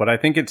curveball, but I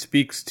think it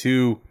speaks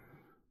to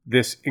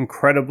this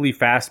incredibly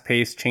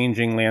fast-paced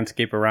changing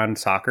landscape around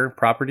soccer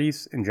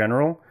properties in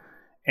general.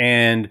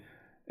 And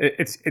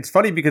it's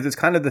funny because it's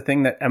kind of the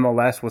thing that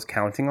MLS was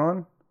counting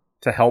on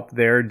to help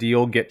their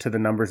deal get to the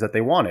numbers that they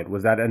wanted,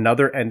 was that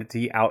another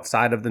entity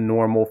outside of the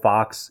normal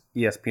Fox,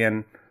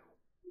 ESPN,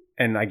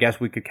 and I guess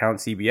we could count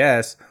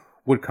CBS,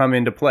 would come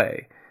into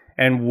play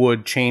and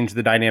would change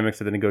the dynamics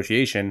of the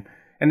negotiation.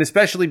 And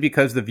especially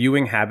because the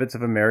viewing habits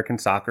of American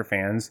soccer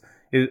fans,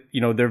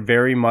 they're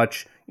very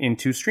much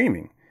into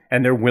streaming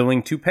and they're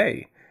willing to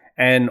pay.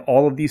 And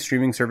all of these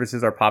streaming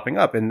services are popping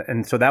up.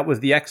 And so that was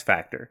the X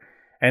factor.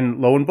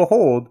 And lo and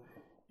behold,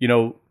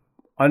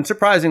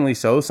 unsurprisingly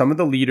so, some of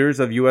the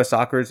leaders of U.S.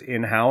 soccer's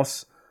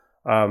in-house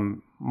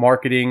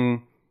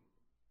marketing,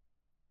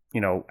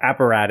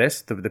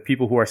 apparatus, the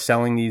people who are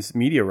selling these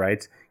media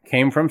rights,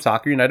 came from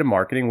Soccer United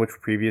Marketing, which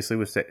previously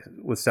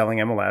was selling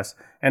MLS,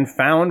 and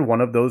found one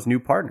of those new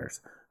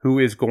partners who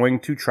is going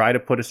to try to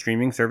put a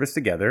streaming service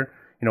together.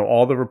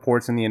 All the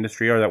reports in the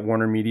industry are that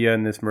Warner Media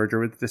and this merger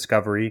with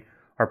Discovery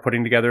are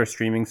putting together a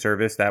streaming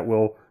service that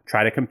will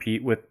try to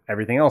compete with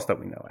everything else that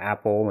we know,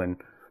 Apple and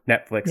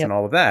Netflix and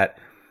all of that.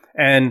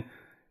 And,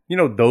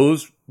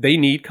 they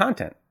need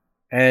content.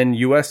 And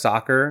U.S.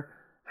 soccer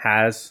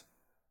has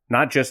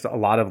not just a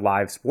lot of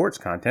live sports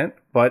content,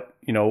 but,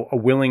 a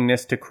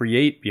willingness to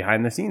create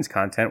behind the scenes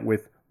content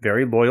with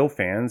very loyal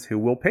fans who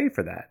will pay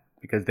for that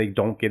because they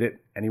don't get it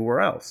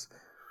anywhere else.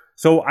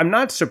 So I'm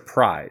not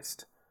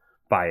surprised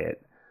by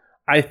it.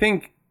 I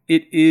think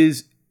it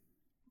is,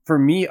 for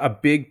me, a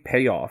big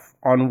payoff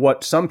on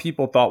what some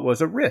people thought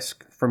was a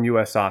risk from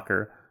U.S.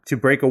 Soccer to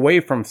break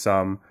away from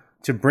some,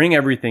 to bring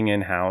everything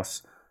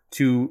in-house,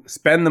 to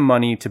spend the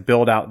money to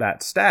build out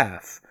that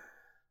staff.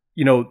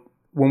 You know,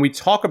 when we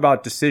talk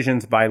about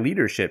decisions by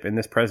leadership in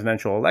this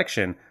presidential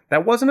election,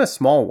 that wasn't a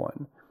small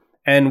one.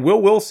 And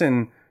Will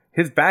Wilson,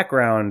 his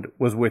background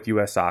was with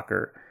U.S.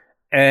 Soccer,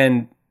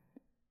 and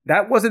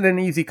that wasn't an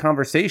easy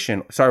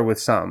conversation. Sorry, with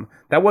some.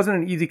 That wasn't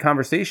an easy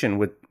conversation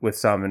with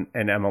some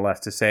in MLS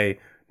to say,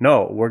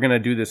 no, we're going to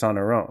do this on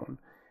our own.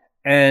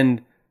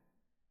 And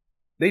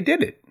they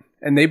did it.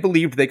 And they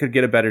believed they could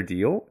get a better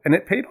deal, and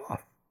it paid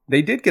off.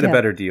 They did get a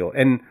better deal.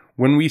 And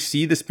when we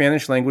see the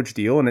Spanish language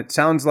deal, and it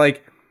sounds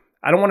like,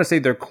 I don't want to say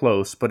they're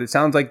close, but it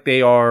sounds like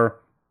they are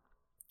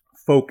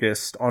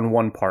focused on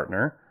one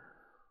partner.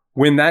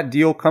 When that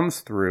deal comes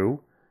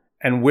through,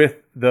 and with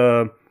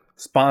the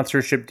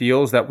sponsorship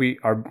deals that we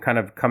are kind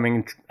of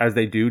coming as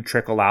they do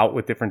trickle out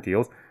with different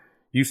deals,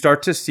 you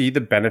start to see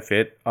the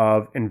benefit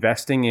of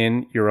investing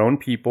in your own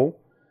people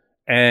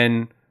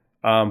and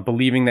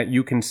believing that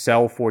you can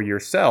sell for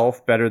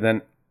yourself better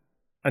than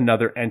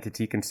another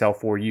entity can sell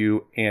for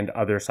you and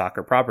other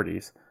soccer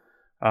properties.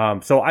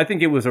 So I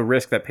think it was a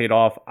risk that paid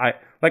off.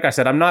 Like I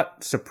said, I'm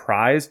not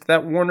surprised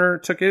that Warner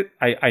took it.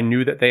 I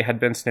knew that they had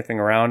been sniffing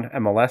around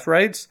MLS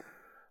rights.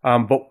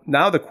 But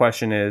now the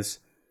question is,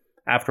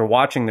 after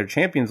watching their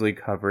Champions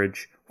League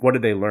coverage, what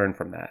did they learn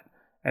from that?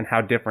 And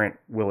how different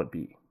will it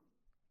be?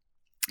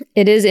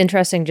 It is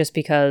interesting just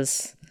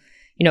because,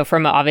 you know,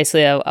 from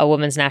obviously a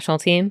women's national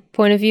team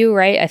point of view,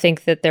 right? I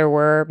think that there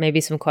were maybe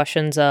some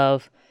questions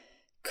of,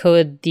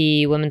 could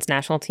the women's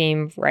national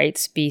team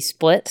rights be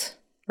split,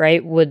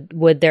 right?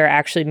 Would there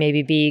actually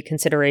maybe be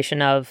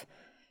consideration of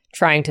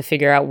trying to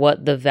figure out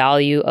what the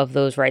value of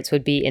those rights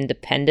would be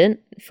independent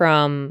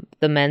from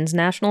the men's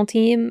national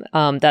team?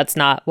 That's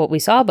not what we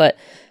saw, but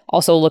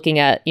also looking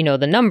at, you know,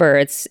 the number,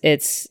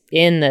 it's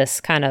in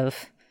this kind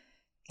of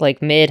like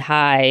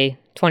mid-high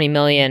 20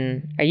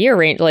 million a year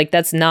range. Like,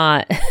 that's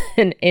not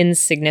an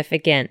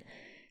insignificant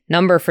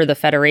number for the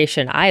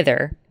federation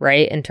either,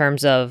 right? In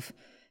terms of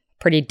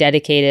pretty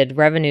dedicated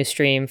revenue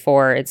stream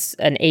for, it's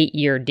an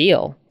 8-year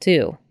deal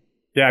too.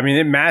 Yeah, I mean,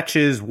 it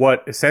matches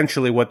what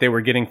they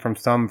were getting from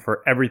some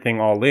for everything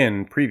all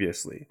in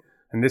previously.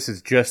 And this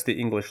is just the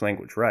English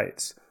language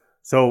rights.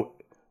 So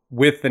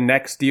with the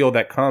next deal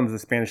that comes, the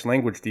Spanish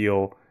language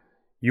deal,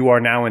 you are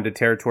now into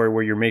territory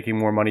where you're making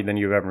more money than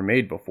you've ever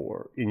made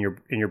before in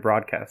your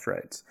broadcast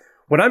rights.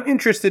 What I'm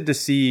interested to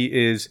see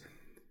is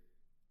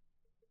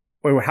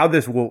how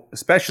this will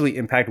especially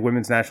impact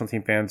women's national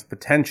team fans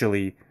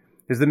potentially,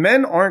 is the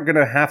men aren't going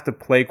to have to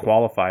play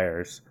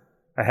qualifiers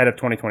ahead of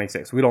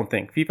 2026. We don't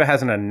think. FIFA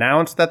hasn't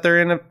announced that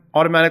they're in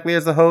automatically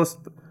as the host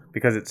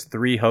because it's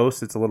 3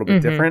 hosts. It's a little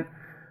bit different,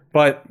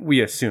 but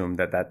we assume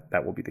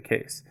that will be the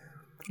case.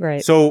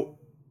 Right. So,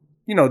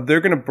 you know, they're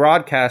going to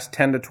broadcast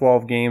 10 to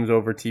 12 games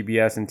over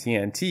TBS and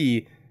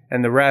TNT,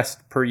 and the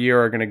rest per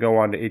year are going to go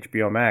on to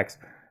HBO Max.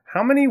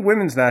 How many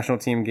women's national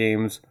team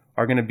games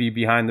are going to be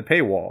behind the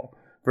paywall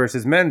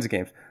versus men's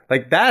games?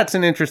 Like, that's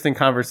an interesting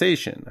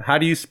conversation. How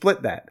do you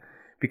split that?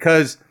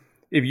 Because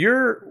if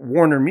you're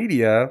Warner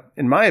Media,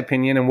 in my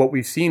opinion, and what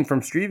we've seen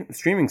from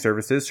streaming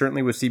services,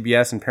 certainly with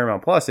CBS and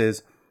Paramount Plus,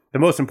 is the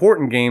most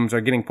important games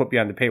are getting put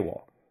behind the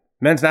paywall.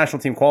 Men's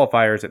national team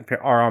qualifiers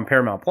are on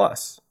Paramount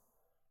Plus,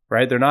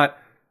 right? They're not.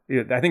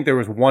 I think there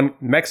was one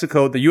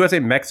the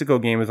USA-Mexico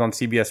game is on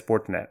CBS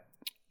Sportsnet.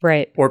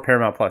 Right. Or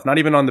Paramount Plus, not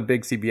even on the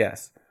big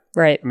CBS.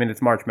 Right. I mean,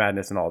 it's March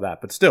Madness and all that,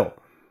 but still.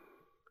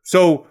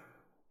 So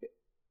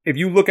if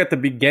you look at the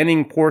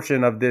beginning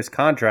portion of this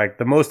contract,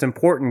 the most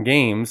important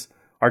games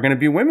are going to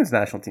be women's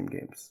national team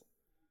games.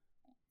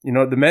 You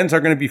know, the men's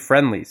are going to be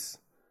friendlies.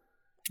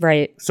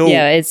 Right. So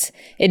yeah,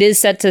 it is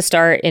set to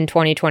start in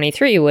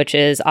 2023, which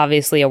is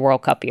obviously a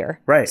World Cup year.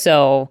 Right.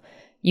 So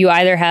you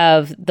either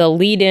have the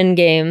lead-in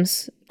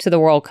games to the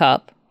World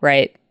Cup,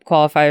 right?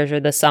 Qualifiers are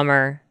this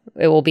summer.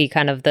 It will be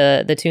kind of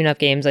the tune-up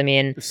games. I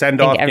mean,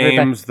 send-off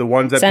games, the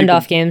ones that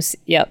send-off games.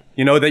 Yep.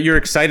 You know, that you're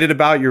excited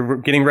about. You're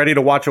getting ready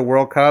to watch a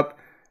World Cup,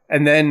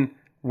 and then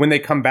when they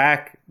come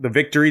back, the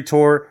victory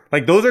tour,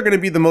 like those are going to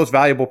be the most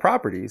valuable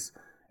properties.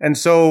 And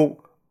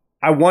so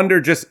I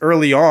wonder just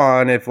early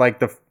on if like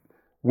the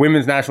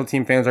women's national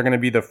team fans are going to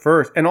be the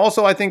first. And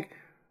also I think,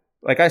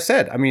 like I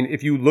said, I mean,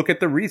 if you look at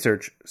the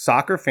research,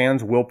 soccer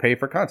fans will pay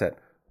for content.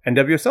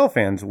 NWSL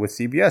fans with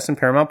CBS and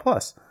Paramount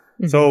Plus.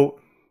 Mm-hmm. So,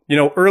 you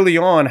know, early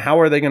on, how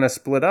are they going to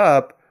split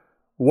up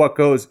what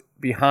goes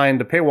behind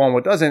the paywall and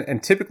what doesn't?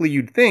 And typically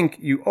you'd think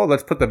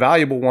let's put the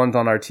valuable ones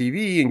on our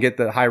TV and get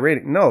the high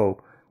rating.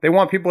 No, they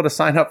want people to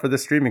sign up for the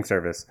streaming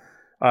service.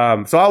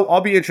 So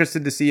I'll be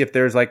interested to see if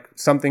there's like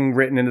something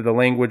written into the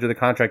language of the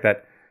contract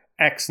that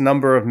X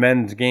number of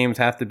men's games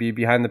have to be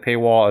behind the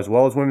paywall as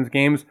well as women's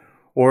games,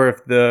 or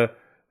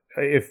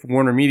if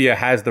Warner Media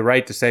has the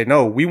right to say,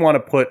 no, we want to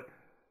put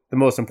the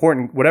most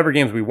important, whatever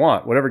games we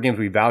want, whatever games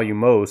we value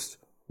most,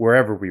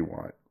 wherever we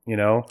want, you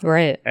know?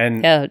 Right.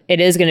 And yeah, it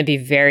is going to be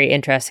very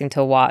interesting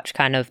to watch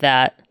kind of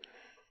that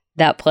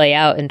play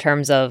out in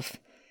terms of,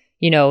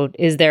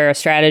 is there a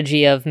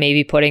strategy of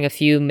maybe putting a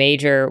few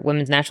major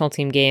women's national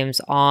team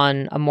games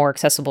on a more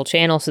accessible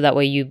channel so that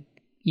way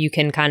you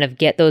can kind of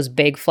get those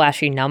big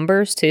flashy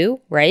numbers too,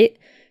 right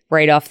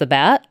off the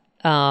bat?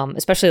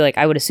 Especially like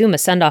I would assume a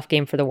send-off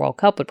game for the World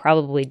Cup would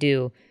probably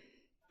do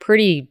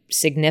pretty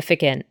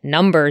significant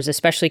numbers,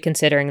 especially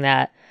considering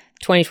that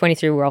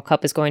 2023 World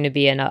Cup is going to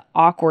be in an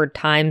awkward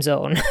time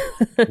zone.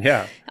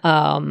 Yeah.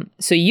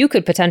 So you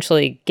could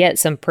potentially get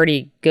some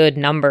pretty good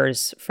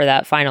numbers for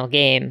that final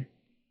game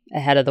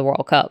ahead of the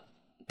World Cup.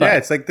 Yeah,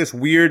 it's like this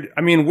weird,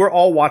 I mean, we're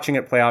all watching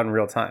it play out in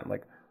real time.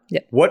 Like,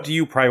 Yep. What do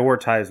you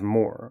prioritize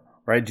more,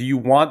 right? Do you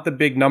want the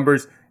big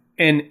numbers?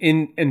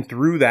 And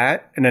through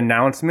that, an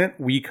announcement,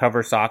 we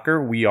cover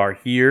soccer. We are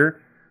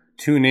here.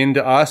 Tune in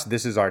to us.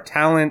 This is our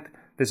talent.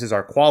 This is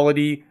our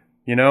quality,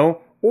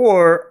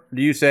 Or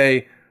do you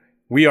say,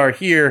 we are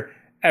here.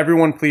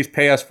 Everyone, please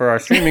pay us for our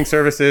streaming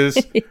services.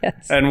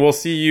 Yes. And we'll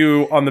see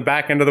you on the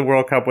back end of the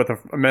World Cup with a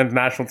men's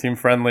national team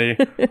friendly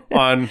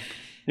on,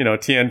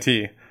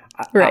 TNT.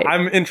 Right.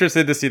 I'm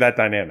interested to see that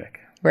dynamic.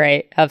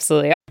 Right.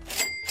 Absolutely.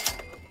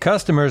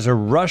 Customers are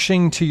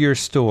rushing to your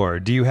store.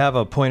 Do you have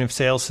a point of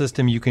sale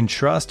system you can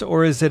trust,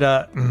 or is it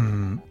a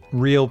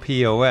real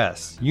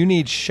POS? You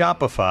need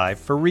Shopify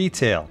for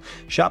retail.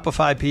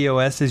 Shopify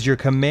POS is your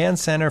command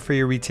center for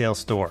your retail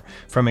store.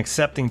 From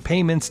accepting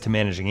payments to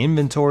managing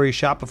inventory,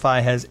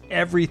 Shopify has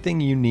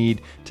everything you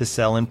need to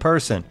sell in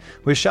person.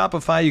 With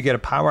Shopify, you get a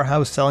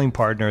powerhouse selling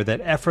partner that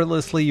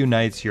effortlessly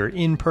unites your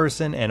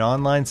in-person and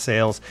online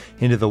sales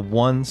into the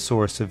one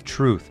source of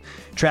truth.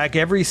 Track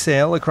every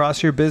sale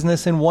across your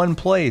business in one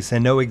place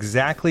and know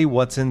exactly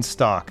what's in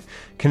stock.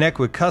 Connect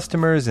with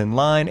customers in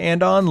line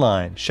and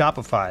online.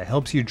 Shopify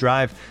helps you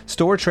drive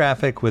store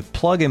traffic with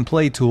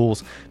plug-and-play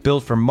tools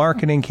built for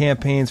marketing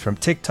campaigns from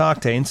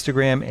TikTok to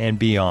Instagram and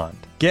beyond.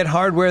 Get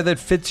hardware that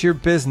fits your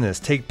business.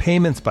 Take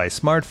payments by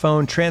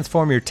smartphone,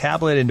 transform your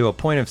tablet into a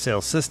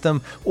point-of-sale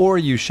system, or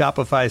use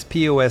Shopify's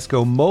POS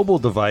Go mobile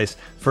device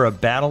for a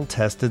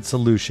battle-tested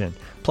solution.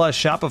 Plus,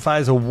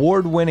 Shopify's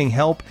award-winning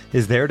help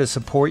is there to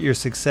support your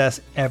success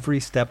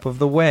every step of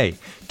the way.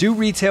 Do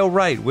retail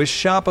right with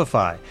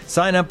Shopify.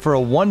 Sign up for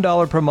a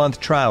 $1 per month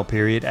trial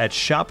period at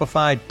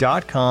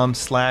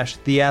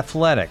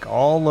shopify.com/theathletic,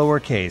 all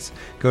lowercase.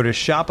 Go to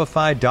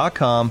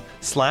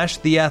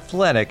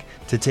shopify.com/theathletic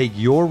to take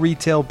your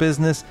retail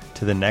business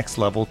to the next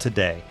level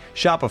today.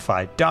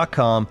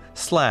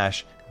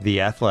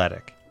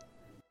 Shopify.com/theathletic.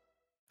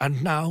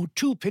 And now,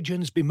 two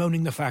pigeons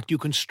bemoaning the fact you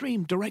can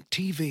stream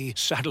DirecTV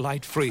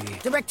satellite-free.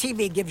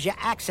 DirecTV gives you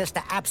access to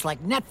apps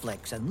like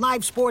Netflix and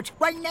live sports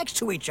right next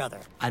to each other.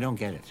 I don't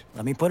get it.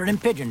 Let me put it in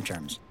pigeon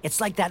terms. It's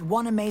like that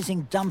one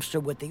amazing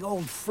dumpster with the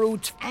old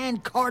fruits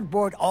and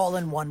cardboard all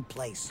in one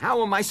place.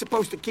 How am I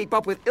supposed to keep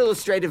up with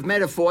illustrative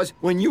metaphors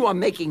when you are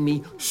making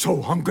me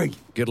so hungry?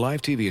 Get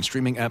live TV and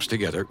streaming apps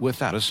together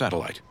without a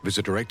satellite.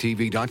 Visit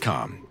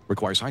DirecTV.com.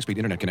 Requires high-speed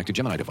internet-connected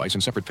Gemini device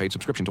and separate paid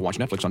subscription to watch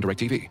Netflix on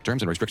DirecTV.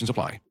 Terms and restrictions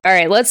apply. All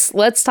right,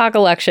 let's talk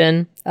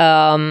election.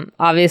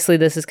 Obviously,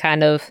 this is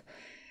kind of,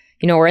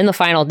 we're in the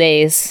final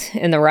days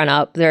in the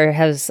run-up. There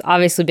has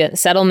obviously been a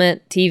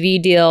settlement,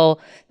 TV deal.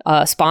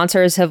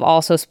 Sponsors have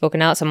also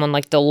spoken out. Someone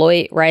like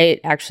Deloitte,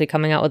 right, actually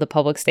coming out with a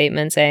public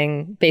statement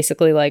saying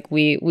basically like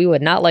we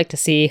would not like to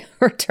see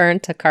a return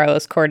to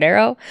Carlos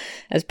Cordero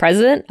as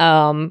president,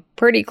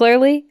 pretty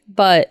clearly.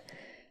 But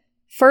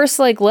first,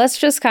 let's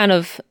just kind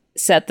of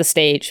set the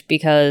stage,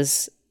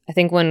 because I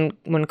think when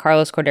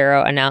Carlos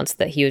Cordero announced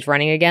that he was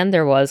running again,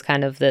 there was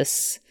kind of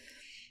this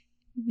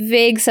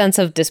vague sense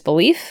of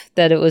disbelief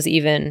that it was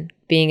even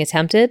being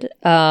attempted.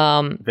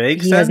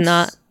 Vague he sense? has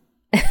not.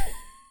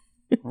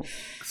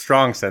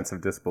 Strong sense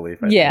of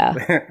disbelief. I think.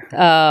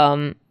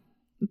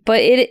 But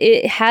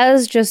it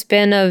has just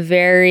been a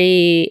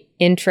very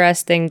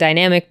interesting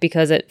dynamic,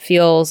 because it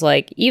feels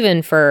like,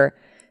 even for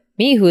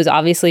me, who is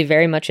obviously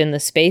very much in the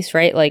space,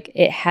 right? Like,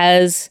 it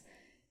has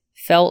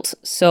felt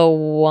so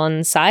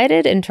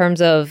one-sided in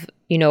terms of,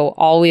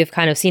 all we have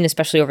kind of seen,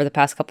 especially over the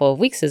past couple of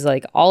weeks, is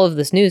like all of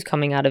this news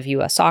coming out of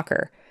U.S.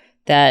 soccer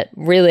that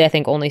really, I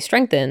think, only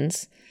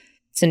strengthens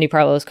Cindy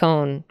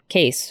Parlos-Cohn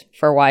case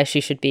for why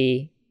she should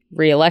be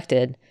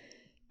reelected.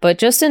 But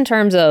just in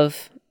terms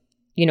of,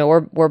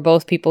 we're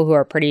both people who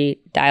are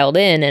pretty dialed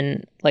in,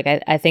 and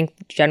I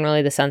think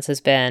generally the sense has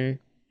been,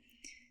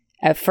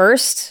 at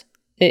first,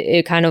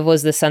 it kind of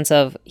was the sense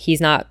of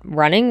he's not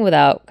running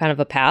without kind of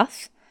a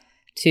path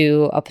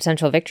to a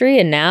potential victory.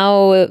 And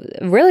now it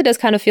really does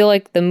kind of feel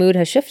like the mood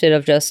has shifted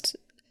of just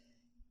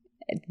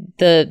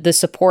the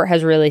support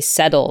has really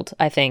settled,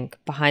 I think,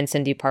 behind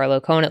Cindy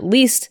Parlos-Cohn. At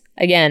least,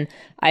 again,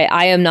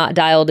 I am not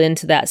dialed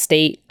into that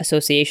state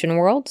association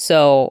world,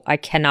 so I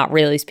cannot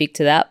really speak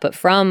to that. But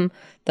from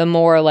the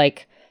more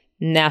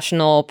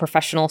national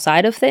professional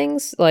side of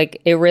things,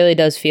 it really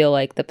does feel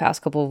like the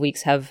past couple of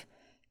weeks have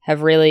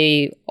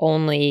really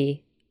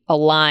only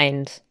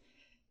aligned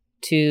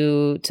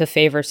to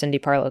favor Cindy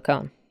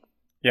Parlos-Cohn.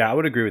 Yeah, I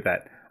would agree with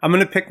that. I'm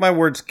going to pick my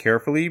words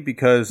carefully,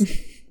 because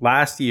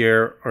last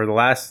year, or the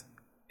last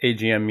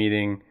AGM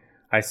meeting,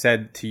 I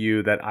said to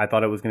you that I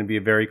thought it was going to be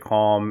a very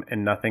calm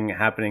and nothing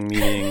happening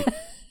meeting.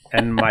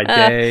 And my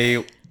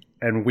day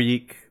and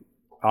week,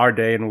 our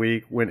day and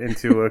week went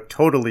into a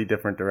totally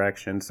different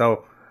direction.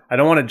 So I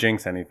don't want to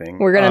jinx anything.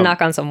 We're going to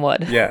knock on some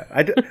wood.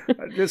 Yeah,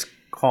 just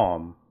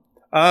calm.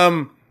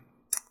 I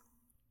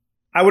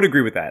would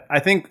agree with that. I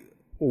think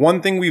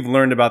one thing we've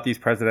learned about these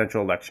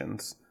presidential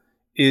elections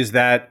is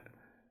that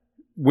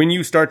when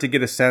you start to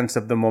get a sense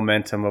of the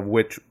momentum of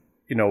which,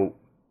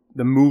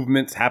 the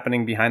movements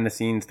happening behind the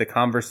scenes, the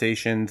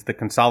conversations, the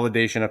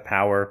consolidation of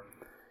power,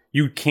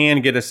 you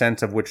can get a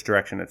sense of which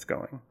direction it's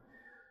going.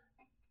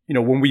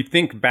 When we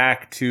think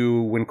back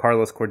to when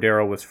Carlos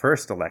Cordero was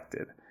first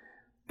elected,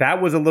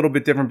 that was a little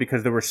bit different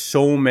because there were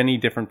so many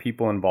different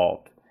people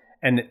involved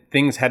and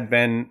things had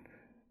been,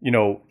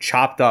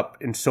 chopped up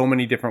in so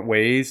many different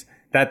ways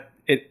that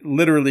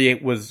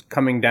it was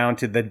coming down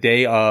to the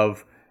day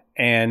of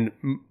and,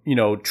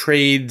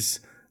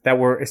 trades that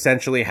were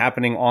essentially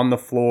happening on the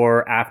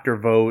floor after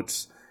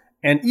votes.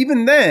 And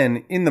even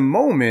then, in the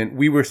moment,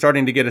 we were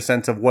starting to get a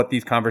sense of what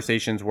these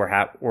conversations were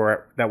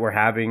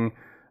having,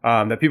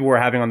 that people were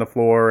having on the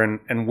floor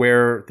and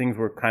where things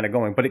were kind of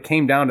going. But it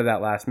came down to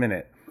that last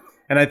minute.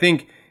 And I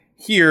think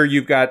here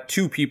you've got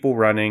two people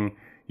running.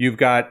 You've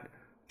got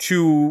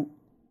two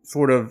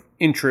sort of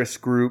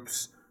interest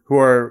groups who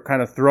are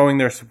kind of throwing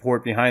their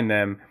support behind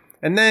them.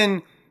 And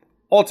then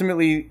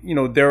ultimately,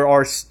 there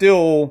are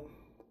still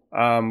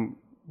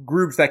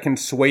groups that can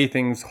sway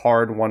things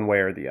hard one way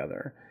or the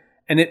other.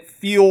 And it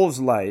feels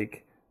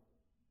like,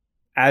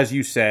 as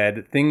you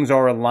said, things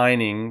are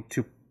aligning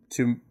to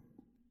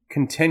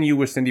continue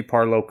with Cindy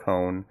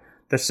Parlow-Cone.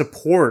 The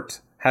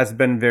support has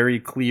been very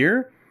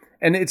clear.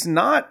 And it's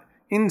not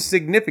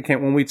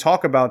insignificant when we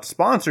talk about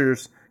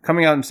sponsors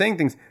coming out and saying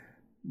things.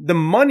 The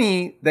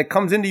money that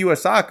comes into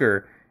U.S.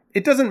 soccer,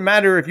 it doesn't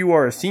matter if you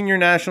are a senior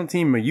national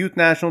team, a youth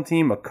national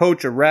team, a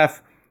coach, a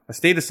ref, a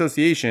state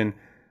association.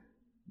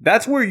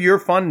 That's where your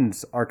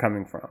funds are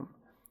coming from.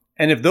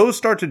 And if those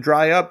start to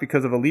dry up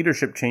because of a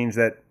leadership change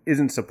that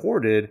isn't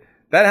supported,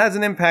 that has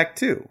an impact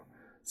too.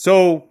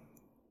 So,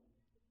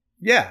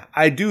 yeah,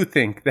 I do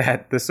think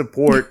that the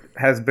support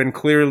has been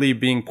clearly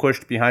being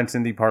pushed behind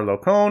Cindy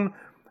Parlow-Cone.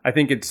 I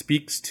think it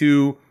speaks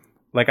to,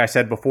 like I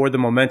said before, the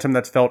momentum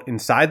that's felt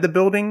inside the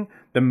building,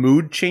 the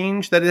mood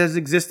change that has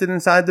existed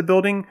inside the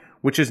building,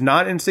 which is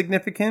not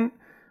insignificant.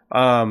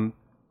 The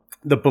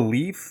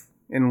belief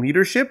in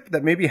leadership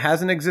that maybe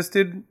hasn't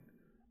existed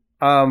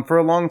for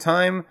a long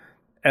time.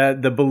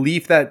 The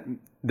belief that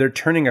they're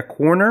turning a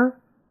corner.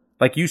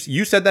 Like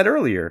you said that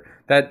earlier,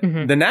 that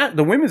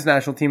the women's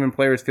national team and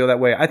players feel that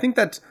way. I think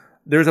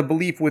there's a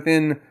belief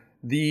within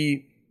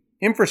the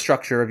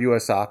infrastructure of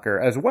U.S. soccer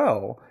as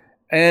well.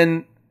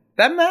 And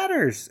that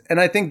matters.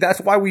 And I think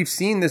that's why we've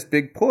seen this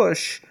big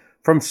push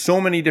from so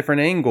many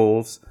different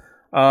angles.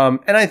 And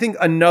I think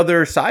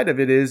another side of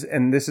it is,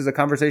 and this is a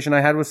conversation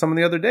I had with someone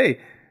the other day,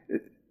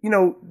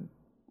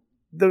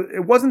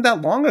 it wasn't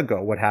that long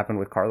ago what happened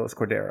with Carlos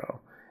Cordero.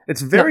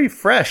 It's very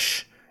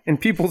fresh in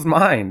people's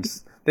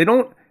minds.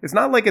 It's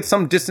not like it's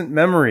some distant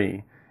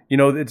memory.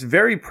 It's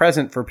very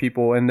present for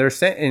people, and they're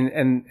saying,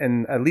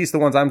 and at least the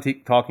ones I'm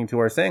talking to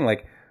are saying,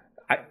 like,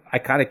 I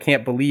kind of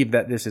can't believe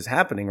that this is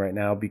happening right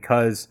now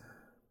because,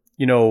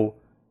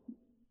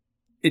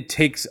 it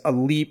takes a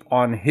leap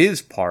on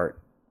his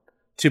part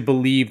to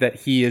believe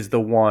that he is the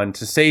one,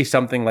 to say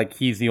something like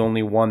he's the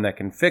only one that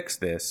can fix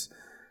this.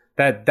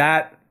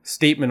 That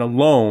statement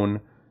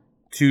alone,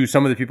 to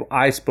some of the people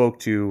I spoke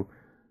to,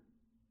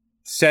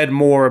 said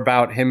more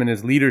about him and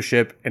his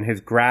leadership and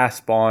his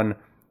grasp on,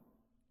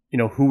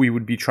 who he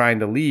would be trying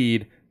to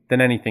lead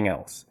than anything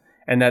else.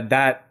 And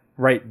that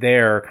right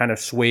there kind of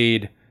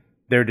swayed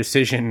their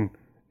decision.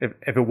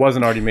 If it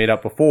wasn't already made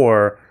up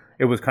before,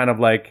 it was kind of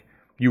like,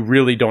 you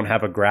really don't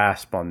have a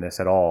grasp on this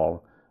at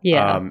all.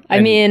 Yeah. I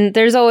mean,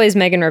 there's always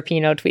Megan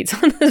Rapinoe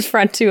tweets on this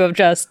front too, of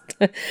just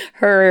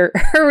her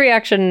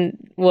reaction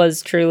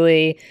was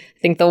truly, I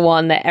think, the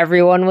one that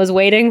everyone was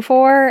waiting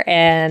for,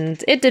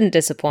 and it didn't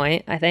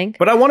disappoint, I think.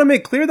 But I want to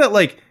make clear that,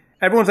 like,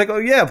 everyone's like, oh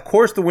yeah, of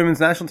course the women's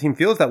national team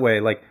feels that way.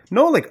 Like,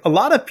 no, like, a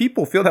lot of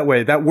people feel that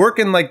way, that work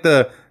in, like,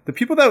 the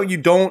people that you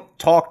don't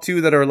talk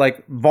to, that are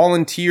like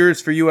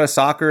volunteers for U.S.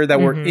 soccer, that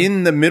were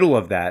in the middle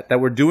of that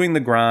were doing the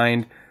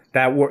grind,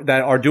 that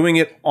are doing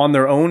it on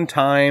their own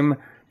time,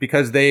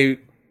 because they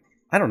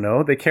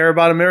care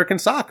about American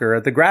soccer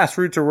at the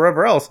grassroots or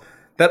wherever else,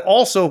 that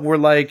also were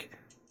like,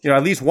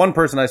 at least one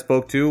person I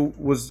spoke to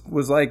was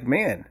like,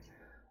 man,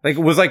 like,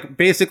 it was like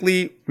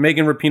basically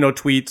Megan Rapinoe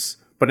tweets,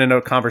 but in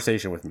a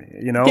conversation with me,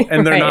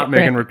 and they're not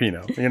Megan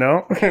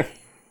Rapinoe,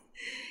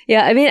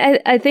 Yeah, I mean,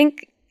 I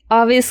think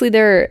obviously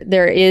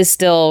there is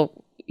still,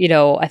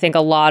 I think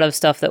a lot of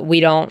stuff that we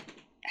don't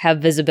have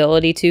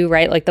visibility to,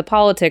 right? Like the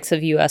politics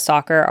of U.S.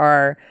 soccer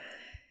are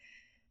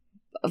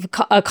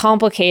a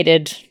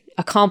complicated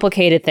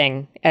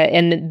thing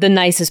in the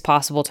nicest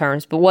possible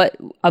terms. But what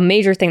a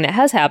major thing that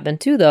has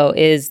happened too, though,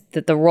 is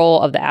that the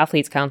role of the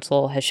Athletes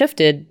Council has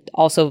shifted,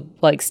 also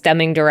like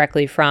stemming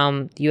directly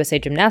from the USA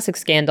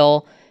Gymnastics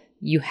scandal.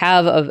 You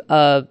have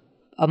a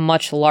a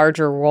much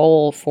larger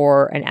role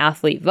for an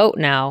athlete vote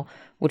now,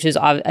 which is,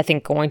 I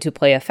think, going to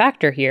play a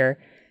factor here.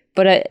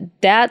 But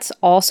that's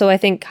also, I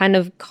think, kind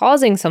of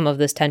causing some of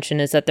this tension,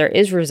 is that there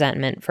is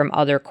resentment from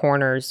other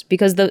corners,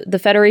 because the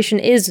federation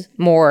is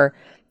more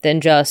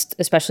than just,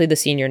 especially the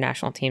senior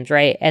national teams,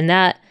 right? And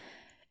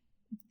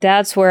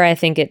that's where I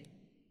think it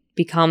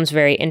becomes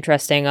very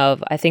interesting.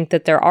 I think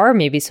that there are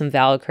maybe some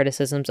valid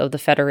criticisms of the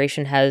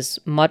federation has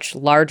much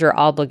larger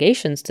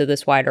obligations to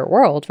this wider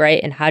world, right?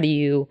 And how do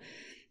you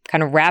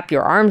kind of wrap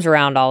your arms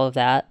around all of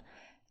that?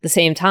 At the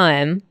same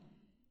time,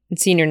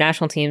 senior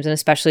national teams, and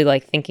especially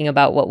like thinking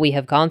about what we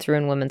have gone through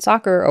in women's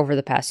soccer over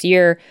the past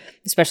year,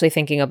 especially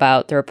thinking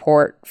about the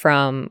report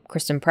from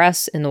Kristen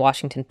Press in the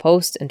Washington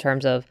Post in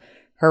terms of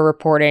her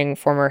reporting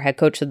former head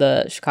coach of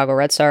the Chicago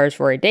Red Stars,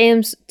 Rory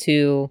Dames,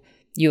 to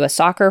U.S.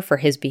 Soccer for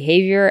his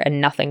behavior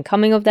and nothing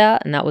coming of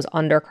that. And that was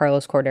under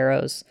Carlos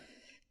Cordero's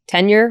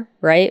tenure,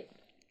 right?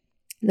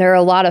 There are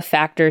a lot of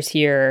factors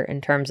here in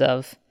terms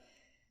of,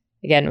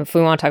 again, if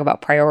we want to talk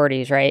about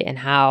priorities, right? And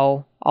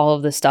how all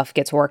of this stuff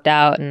gets worked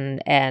out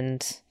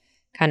and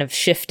kind of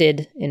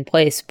shifted in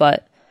place.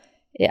 But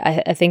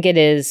I think it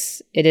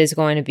is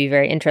going to be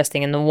very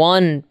interesting. And the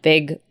one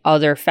big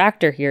other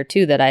factor here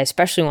too that I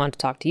especially want to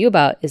talk to you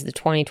about is the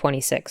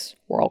 2026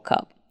 World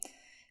Cup,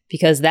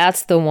 because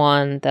that's the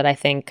one that I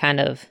think kind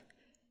of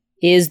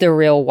is the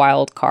real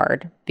wild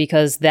card,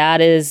 because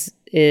that is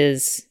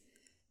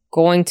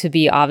going to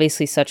be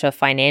obviously such a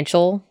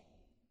financial,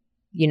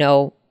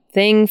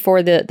 thing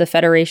for the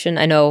federation.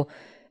 I know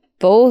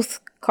both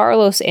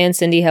Carlos and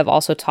Cindy have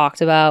also talked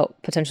about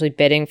potentially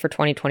bidding for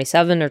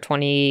 2027 or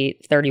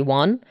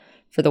 2031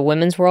 for the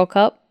Women's World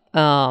Cup.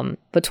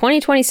 But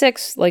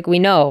 2026, like we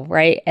know,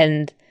 right?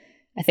 And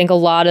I think a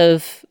lot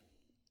of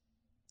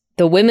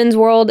the women's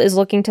world is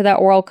looking to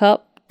that World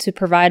Cup to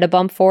provide a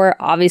bump for it.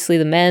 Obviously,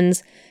 the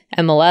men's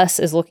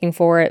MLS is looking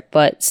for it,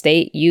 but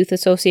state youth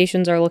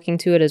associations are looking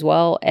to it as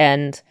well.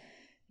 And,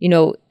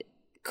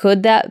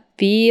 could that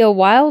be a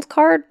wild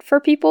card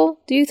for people,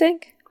 do you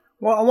think?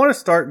 Well, I want to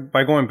start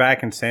by going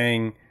back and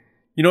saying,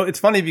 it's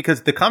funny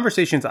because the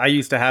conversations I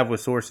used to have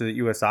with sources at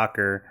U.S.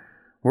 Soccer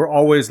were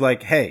always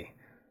like, hey,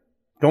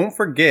 don't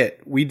forget,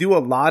 we do a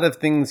lot of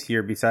things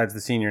here besides the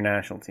senior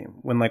national team,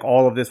 when like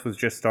all of this was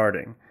just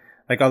starting.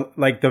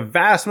 Like the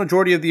vast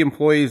majority of the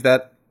employees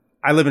that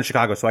I live in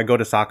Chicago, so I go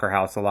to Soccer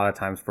House a lot of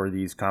times for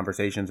these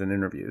conversations and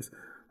interviews.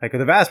 Like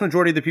the vast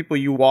majority of the people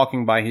you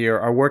walking by here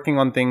are working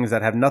on things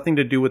that have nothing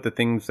to do with the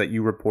things that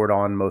you report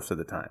on most of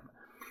the time.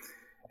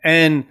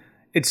 And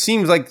it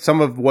seems like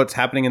some of what's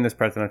happening in this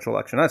presidential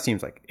election, that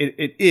seems like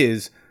it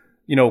is,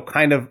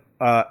 kind of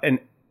an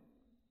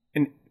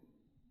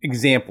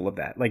example of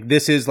that. Like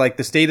this is like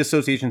the state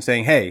association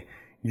saying, hey,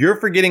 you're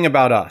forgetting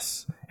about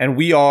us, and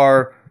we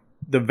are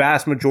the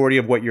vast majority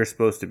of what you're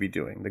supposed to be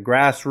doing. The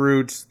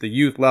grassroots, the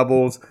youth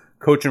levels,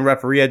 coach and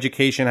referee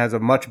education has a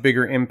much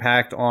bigger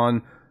impact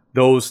on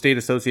those state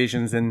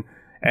associations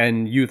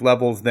and youth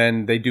levels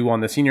than they do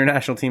on the senior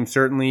national team,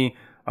 certainly,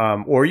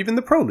 or even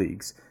the pro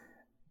leagues.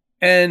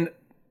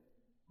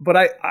 But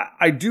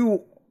I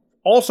do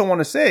also want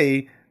to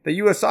say that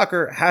U.S.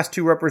 Soccer has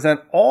to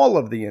represent all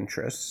of the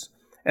interests.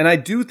 And I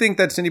do think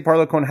that Cindy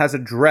Parlow-Cohen has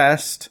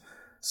addressed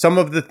some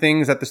of the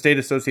things that the state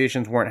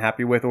associations weren't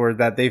happy with, or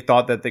that they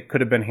thought that they could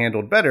have been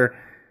handled better.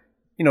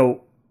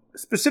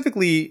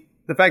 Specifically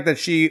the fact that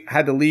she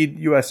had to lead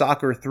U.S.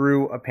 Soccer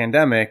through a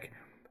pandemic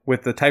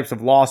with the types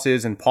of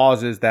losses and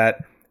pauses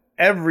that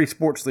every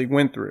sports league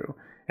went through,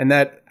 and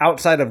that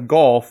outside of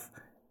golf,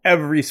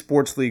 every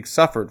sports league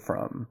suffered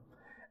from.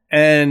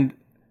 And,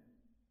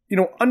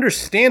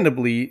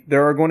 understandably,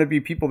 there are going to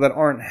be people that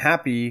aren't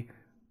happy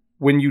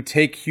when you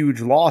take huge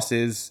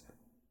losses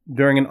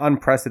during an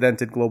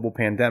unprecedented global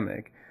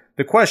pandemic.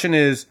 The question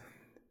is,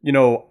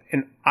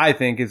 and I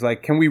think is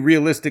like, can we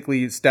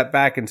realistically step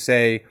back and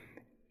say,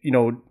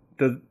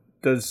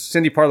 does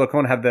Cindy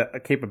Parlow-Cohen have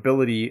the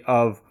capability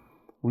of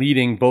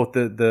leading both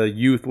the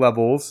youth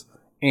levels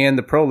and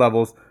the pro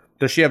levels?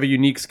 Does she have a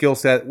unique skill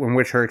set in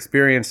which her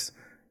experience,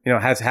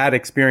 has had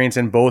experience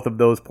in both of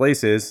those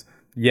places?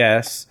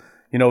 Yes.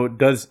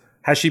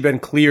 Has she been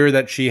clear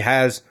that she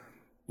has,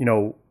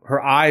 her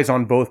eyes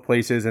on both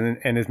places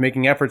and is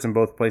making efforts in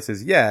both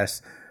places?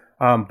 Yes.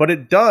 But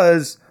it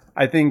does,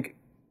 I think,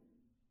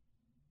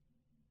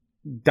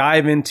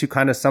 dive into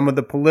kind of some of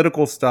the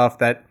political stuff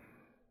that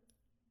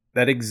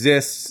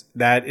exists,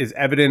 that is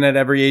evident at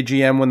every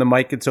AGM when the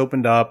mic gets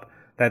opened up.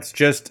 That's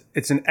just,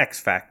 it's an X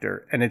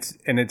factor, and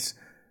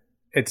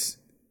it's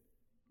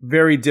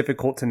very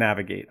difficult to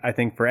navigate, I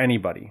think, for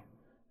anybody,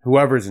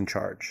 whoever's in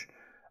charge.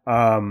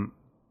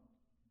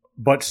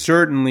 But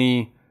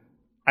certainly,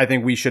 I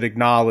think we should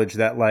acknowledge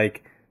that,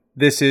 like,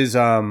 this is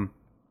that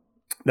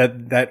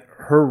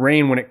her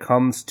reign when it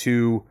comes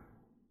to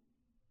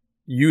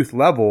youth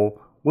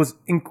level was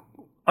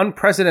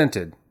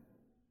unprecedented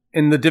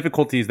in the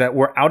difficulties that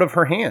were out of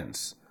her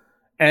hands.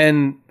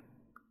 And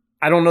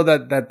I don't know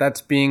that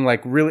that's being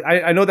like really,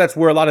 I know that's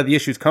where a lot of the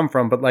issues come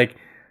from, but like,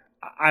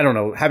 I don't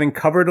know, having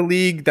covered a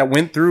league that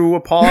went through a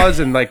pause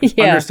and like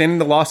understanding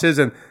the losses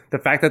and the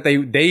fact that they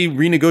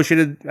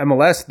renegotiated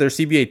MLS, their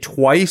CBA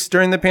twice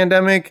during the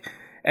pandemic.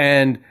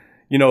 And,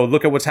 you know,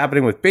 look at what's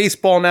happening with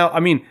baseball now. I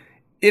mean,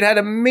 it had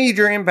a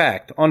major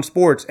impact on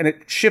sports and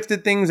it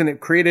shifted things and it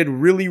created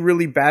really,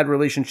 really bad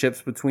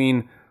relationships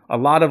between a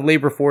lot of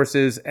labor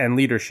forces and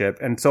leadership.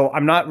 And so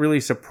I'm not really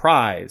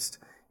surprised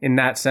in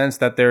that sense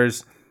that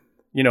there's,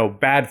 you know,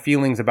 bad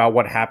feelings about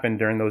what happened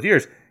during those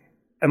years.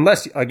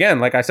 Unless, again,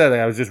 like I said,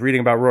 I was just reading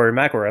about Rory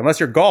McIlroy. Unless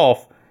you're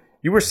golf,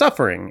 you were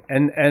suffering,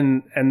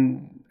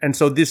 and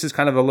so this is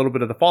kind of a little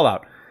bit of the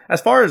fallout.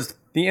 As far as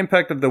the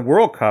impact of the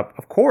World Cup,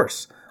 of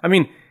course, I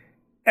mean,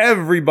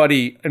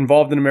 everybody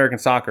involved in American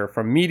soccer,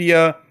 from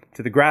media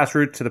to the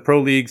grassroots to the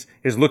pro leagues,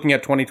 is looking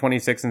at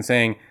 2026 and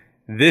saying,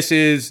 this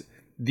is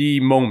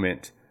the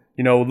moment.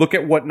 You know, look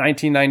at what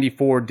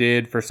 1994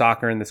 did for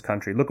soccer in this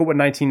country. Look at what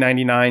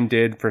 1999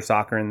 did for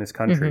soccer in this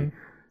country. Mm-hmm.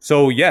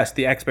 So yes,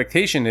 the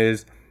expectation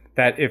is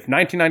that if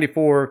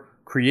 1994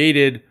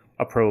 created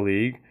a pro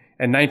league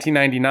and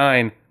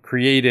 1999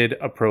 created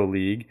a pro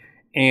league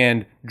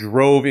and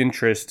drove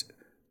interest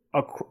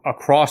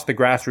across the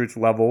grassroots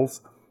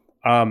levels,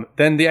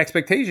 then the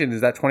expectation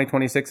is that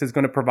 2026 is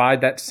going to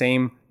provide that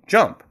same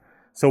jump.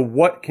 So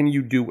what can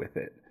you do with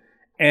it?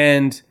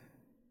 And,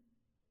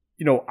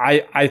 you know,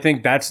 I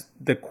think that's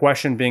the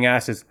question being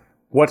asked is,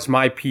 what's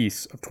my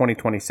piece of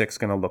 2026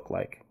 going to look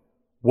like?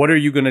 What are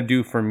you going to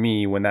do for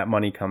me when that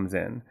money comes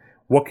in?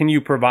 What can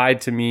you provide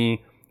to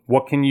me?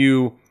 What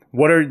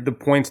are the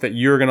points that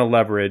you're going to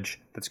leverage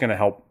that's going to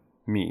help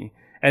me?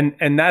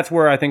 And that's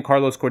where I think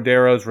Carlos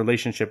Cordero's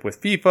relationship with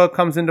FIFA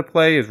comes into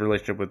play, his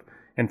relationship with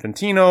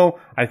Infantino.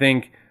 I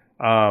think,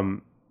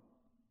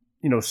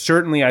 you know,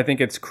 certainly I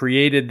think it's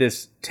created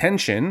this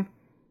tension,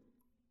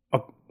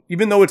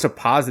 even though it's a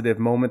positive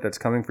moment that's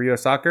coming for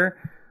U.S. soccer.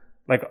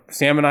 Like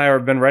Sam and I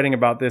have been writing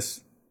about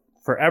this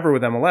forever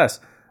with MLS.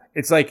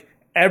 It's like,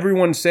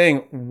 everyone's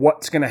saying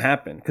what's going to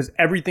happen because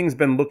everything's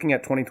been looking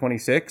at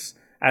 2026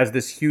 as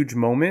this huge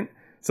moment.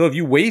 So if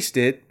you waste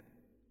it,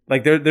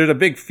 like there's a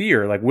big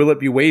fear, like, will it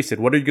be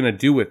wasted? What are you going to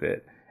do with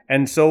it?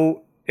 And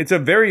so it's a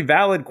very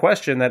valid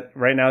question that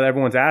right now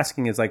everyone's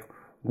asking is like,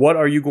 what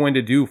are you going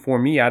to do for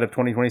me out of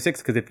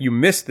 2026? Because if you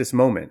miss this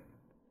moment,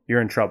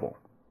 you're in trouble.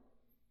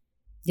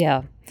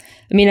 Yeah.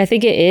 I mean, I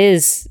think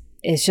it's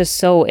just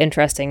so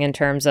interesting in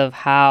terms of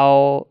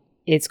how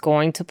it's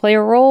going to play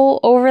a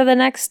role over the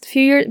next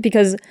few years,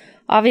 because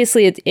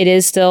obviously it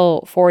is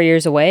still 4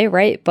 years away,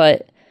 right?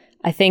 But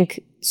I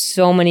think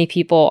so many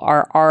people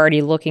are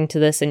already looking to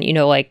this, and, you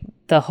know, like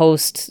the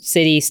host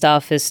city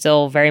stuff is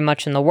still very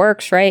much in the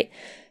works, right?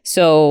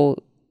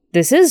 So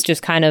this is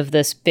just kind of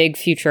this big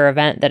future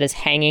event that is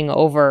hanging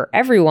over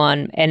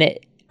everyone. And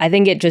I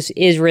think it just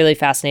is really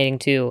fascinating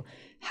too,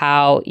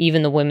 how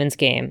even the women's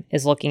game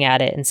is looking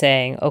at it and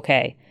saying,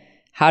 okay,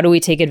 how do we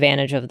take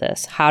advantage of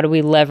this? How do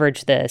we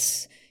leverage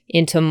this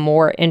into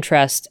more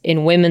interest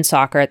in women's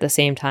soccer at the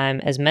same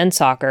time as men's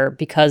soccer,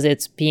 because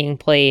it's being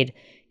played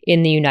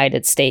in the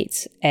United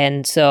States?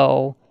 And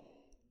so,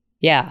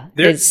 yeah,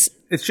 it's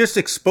just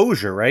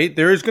exposure, right?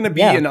 There is going to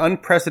be an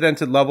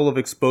unprecedented level of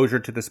exposure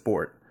to the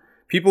sport.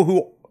 People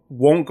who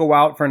won't go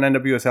out for an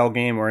NWSL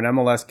game or an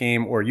MLS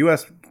game or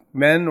US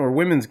men or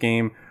women's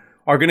game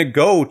are going to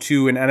go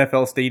to an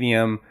NFL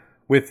stadium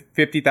with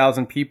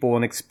 50,000 people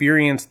and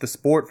experience the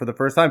sport for the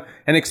first time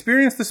and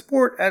experience the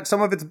sport at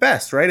some of its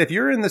best, right? If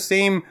you're in the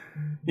same,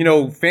 you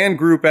know, fan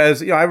group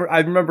as, you know, I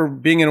remember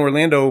being in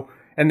Orlando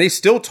and they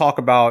still talk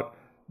about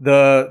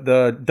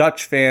the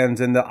Dutch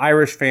fans and the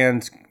Irish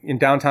fans in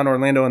downtown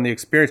Orlando and the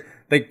experience.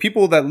 Like,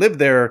 people that live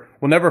there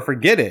will never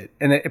forget it.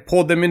 And it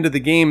pulled them into the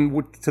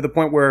game to the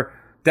point where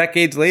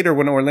decades later,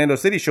 when Orlando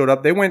City showed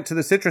up, they went to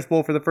the Citrus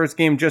Bowl for the first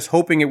game just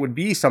hoping it would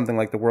be something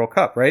like the World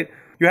Cup, right?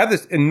 You have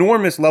this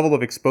enormous level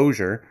of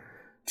exposure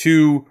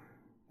to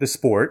the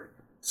sport,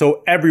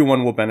 so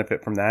everyone will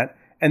benefit from that.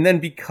 And then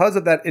because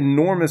of that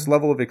enormous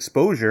level of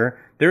exposure,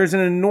 there is an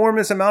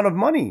enormous amount of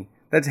money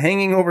that's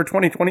hanging over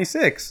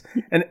 2026.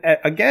 And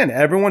again,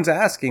 everyone's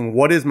asking,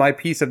 what is my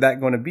piece of that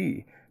going to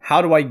be?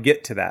 How do I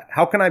get to that?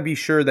 How can I be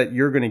sure that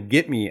you're going to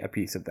get me a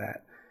piece of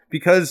that?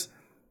 Because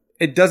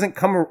it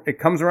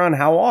comes around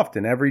how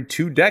often? Every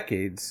 2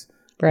 decades,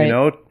 right? You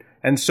know?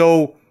 And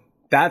so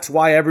that's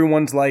why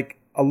everyone's like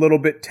a little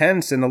bit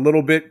tense and a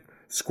little bit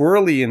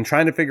squirrely and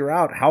trying to figure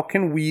out, how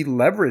can we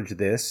leverage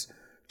this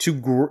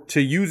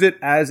to use it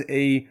as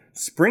a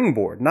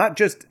springboard? Not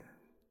just,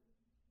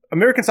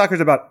 American soccer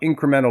is about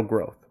incremental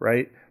growth,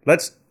 right?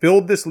 Let's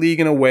build this league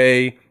in a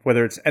way,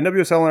 whether it's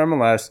NWSL or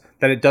MLS,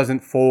 that it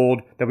doesn't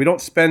fold, that we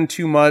don't spend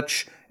too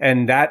much,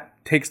 and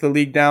that takes the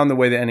league down the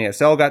way the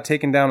NASL got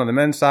taken down on the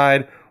men's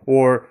side,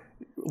 or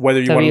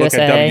whether you want to look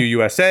at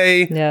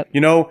WUSA,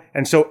 you know?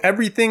 And so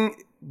everything,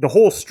 the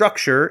whole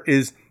structure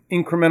is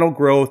incremental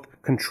growth,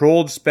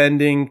 controlled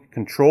spending,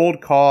 controlled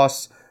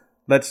costs.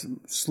 Let's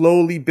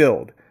slowly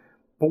build.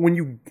 But when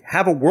you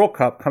have a World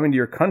Cup coming to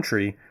your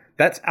country,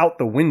 that's out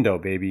the window,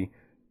 baby.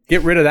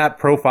 Get rid of that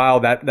profile,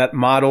 that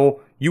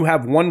model. You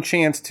have one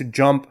chance to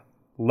jump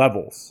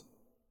levels.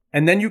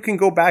 And then you can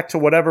go back to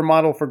whatever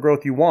model for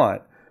growth you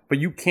want, but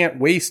you can't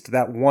waste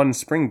that one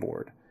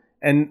springboard.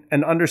 And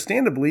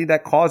understandably,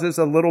 that causes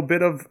a little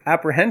bit of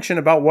apprehension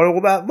about what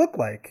will that look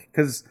like,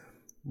 because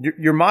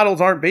your models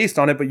aren't based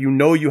on it, but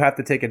you have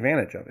to take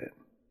advantage of it.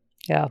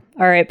 Yeah.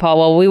 All right, Paul.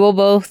 Well, we will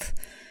both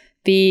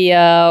be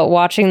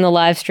watching the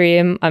live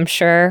stream, I'm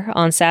sure,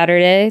 on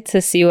Saturday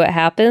to see what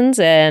happens.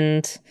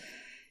 And,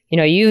 you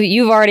know,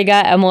 you've already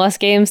got MLS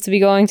games to be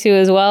going to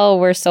as well.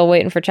 We're still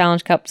waiting for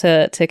Challenge Cup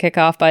to kick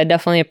off, but I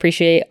definitely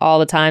appreciate all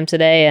the time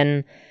today.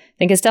 And I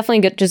think it's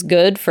definitely just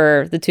good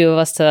for the two of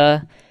us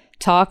to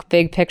talk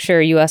big picture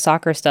U.S.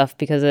 soccer stuff,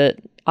 because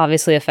it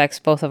obviously affects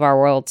both of our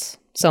worlds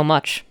so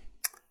much.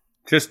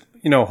 Just,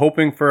 you know,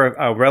 hoping for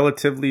a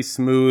relatively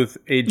smooth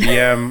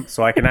AGM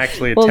so I can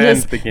actually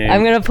attend the game.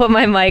 I'm going to put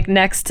my mic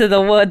next to the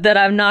wood that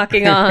I'm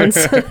knocking on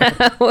so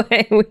that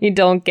way we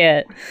don't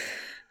get...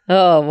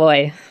 Oh,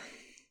 boy.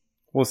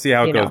 We'll see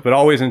how it goes. But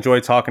always enjoy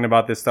talking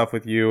about this stuff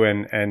with you.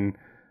 And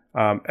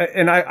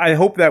I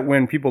hope that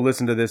when people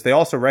listen to this, they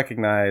also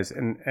recognize,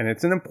 and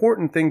it's an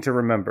important thing to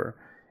remember,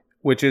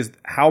 which is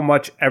how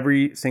much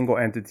every single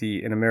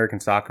entity in American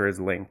soccer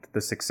is linked.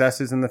 The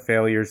successes and the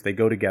failures, they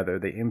go together.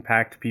 They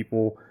impact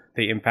people.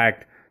 They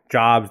impact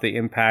jobs. They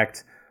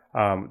impact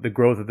the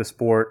growth of the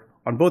sport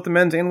on both the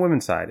men's and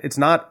women's side. It's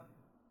not,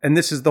 and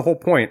this is the whole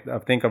point, I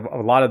think, of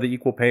a lot of the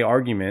equal pay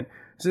argument.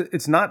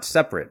 It's not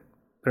separate.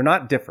 They're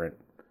not different.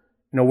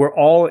 You know, we're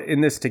all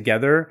in this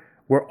together.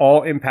 We're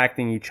all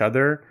impacting each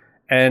other.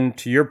 And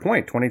to your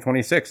point,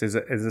 2026 is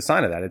a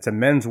sign of that. It's a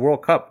men's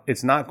World Cup.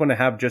 It's not going to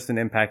have just an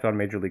impact on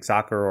Major League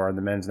Soccer or on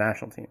the men's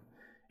national team.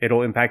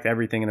 It'll impact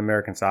everything in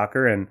American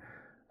soccer.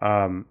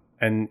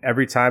 And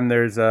every time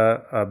there's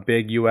a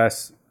big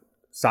U.S.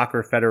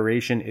 soccer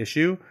federation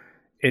issue,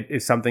 it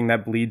is something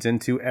that bleeds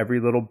into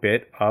every little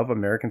bit of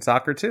American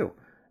soccer too.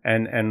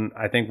 And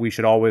I think we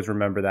should always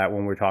remember that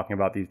when we're talking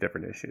about these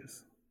different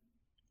issues.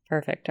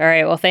 Perfect. All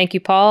right. Well, thank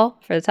you, Paul,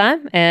 for the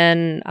time.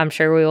 And I'm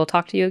sure we will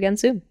talk to you again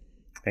soon.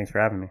 Thanks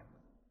for having me.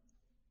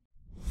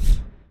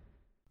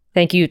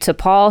 Thank you to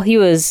Paul. He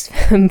was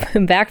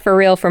back for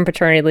real from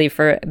paternity leave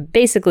for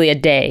basically a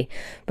day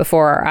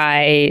before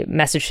I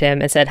messaged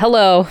him and said,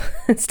 hello,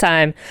 it's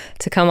time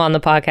to come on the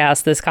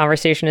podcast. This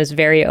conversation is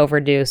very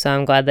overdue. So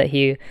I'm glad that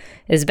he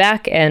is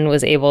back and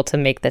was able to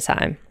make the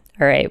time.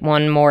 All right.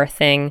 One more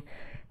thing.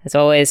 As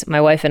always, my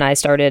wife and I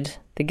started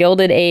The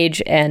Gilded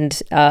Age. And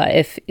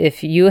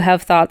if you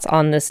have thoughts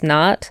on this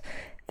not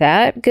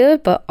that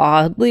good but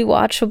oddly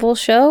watchable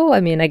show,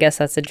 I mean, I guess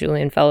that's a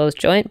Julian Fellows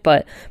joint,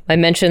 but my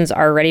mentions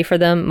are ready for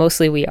them.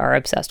 Mostly we are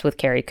obsessed with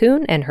Carrie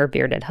Coon and her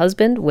bearded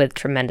husband with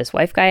tremendous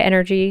wife guy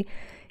energy,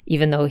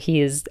 even though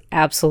he is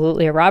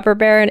absolutely a robber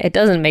baron. It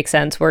doesn't make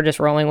sense. We're just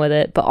rolling with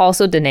it. But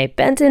also Danae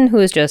Benton, who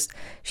is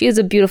she is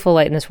a beautiful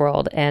light in this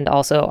world, and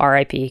also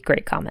RIP,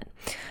 great comment.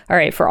 All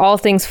right, for all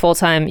things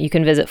Fulltime, you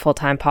can visit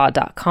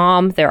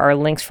fulltimepod.com. There are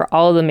links for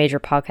all of the major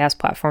podcast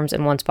platforms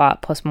in one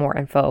spot, plus more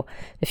info.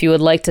 If you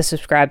would like to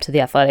subscribe to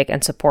The Athletic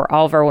and support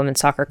all of our women's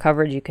soccer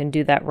coverage, you can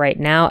do that right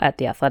now at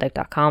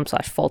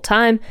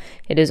theathletic.com/fulltime.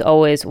 It is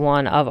always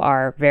one of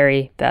our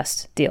very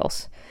best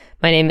deals.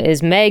 My name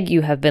is Meg.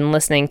 You have been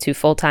listening to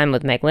Fulltime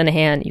with Meg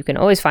Linehan. You can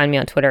always find me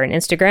on Twitter and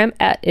Instagram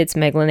at It's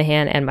Meg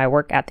Linehan and my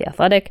work at The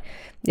Athletic.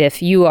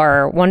 If you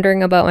are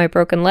wondering about my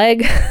broken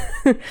leg,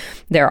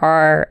 there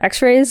are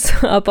x-rays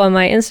up on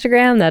my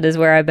Instagram. That is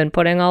where I've been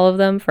putting all of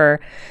them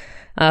for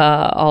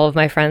all of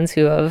my friends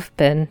who have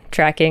been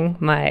tracking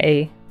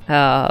my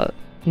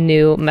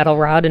new metal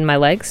rod in my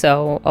leg.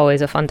 So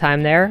always a fun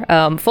time there.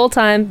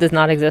 Fulltime does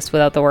not exist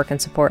without the work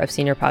and support of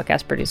senior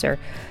podcast producer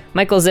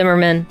Michael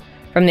Zimmerman.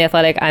 From The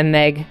Athletic, I'm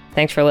Meg.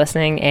 Thanks for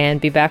listening,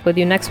 and be back with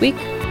you next week.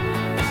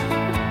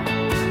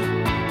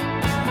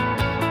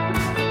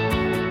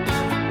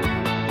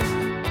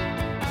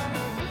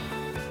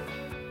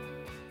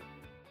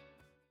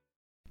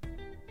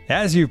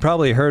 As you've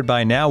probably heard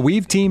by now,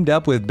 we've teamed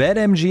up with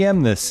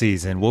BetMGM this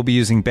season. We'll be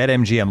using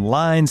BetMGM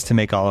lines to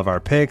make all of our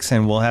picks,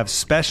 and we'll have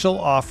special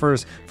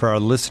offers for our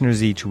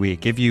listeners each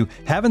week. If you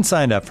haven't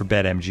signed up for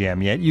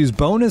BetMGM yet, use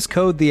bonus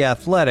code The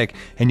Athletic,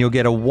 and you'll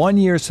get a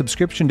 1-year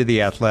subscription to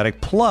The Athletic,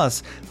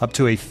 plus up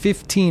to a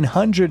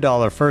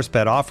 $1,500 first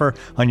bet offer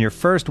on your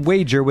first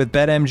wager with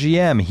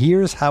BetMGM.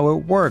 Here's how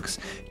it works.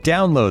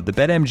 Download the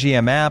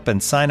BetMGM app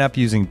and sign up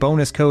using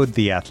bonus code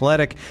The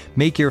Athletic.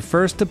 Make your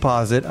first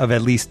deposit of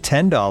at least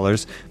 $10.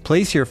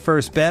 Place your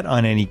first bet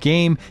on any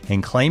game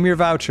and claim your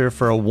voucher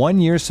for a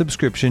 1-year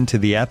subscription to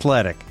The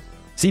Athletic.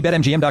 See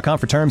BetMGM.com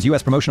for terms.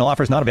 U.S. promotional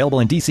offers not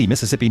available in D.C.,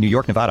 Mississippi, New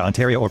York, Nevada,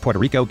 Ontario, or Puerto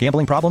Rico.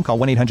 Gambling problem? Call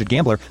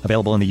 1-800-GAMBLER.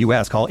 Available in the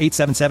U.S. Call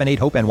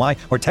 877-8-HOPE-NY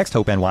or text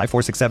HOPE-NY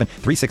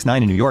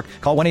 467-369 in New York.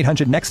 Call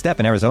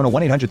 1-800-NEXT-STEP in Arizona.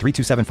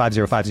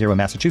 1-800-327-5050 in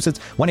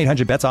Massachusetts.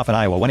 1-800-BETS-OFF in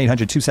Iowa.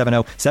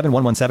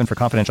 1-800-270-7117 for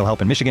confidential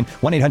help in Michigan.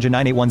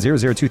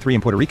 1-800-981-0023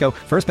 in Puerto Rico.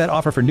 First bet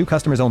offer for new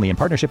customers only in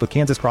partnership with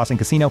Kansas Crossing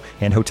Casino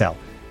and Hotel.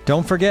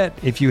 Don't forget,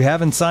 if you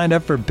haven't signed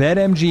up for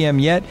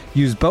BetMGM yet,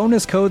 use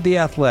bonus code The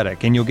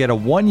Athletic, and you'll get a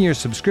 1-year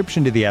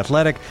subscription to The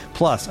Athletic,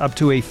 plus up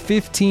to a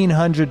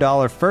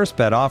 $1,500 first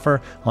bet offer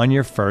on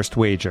your first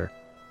wager.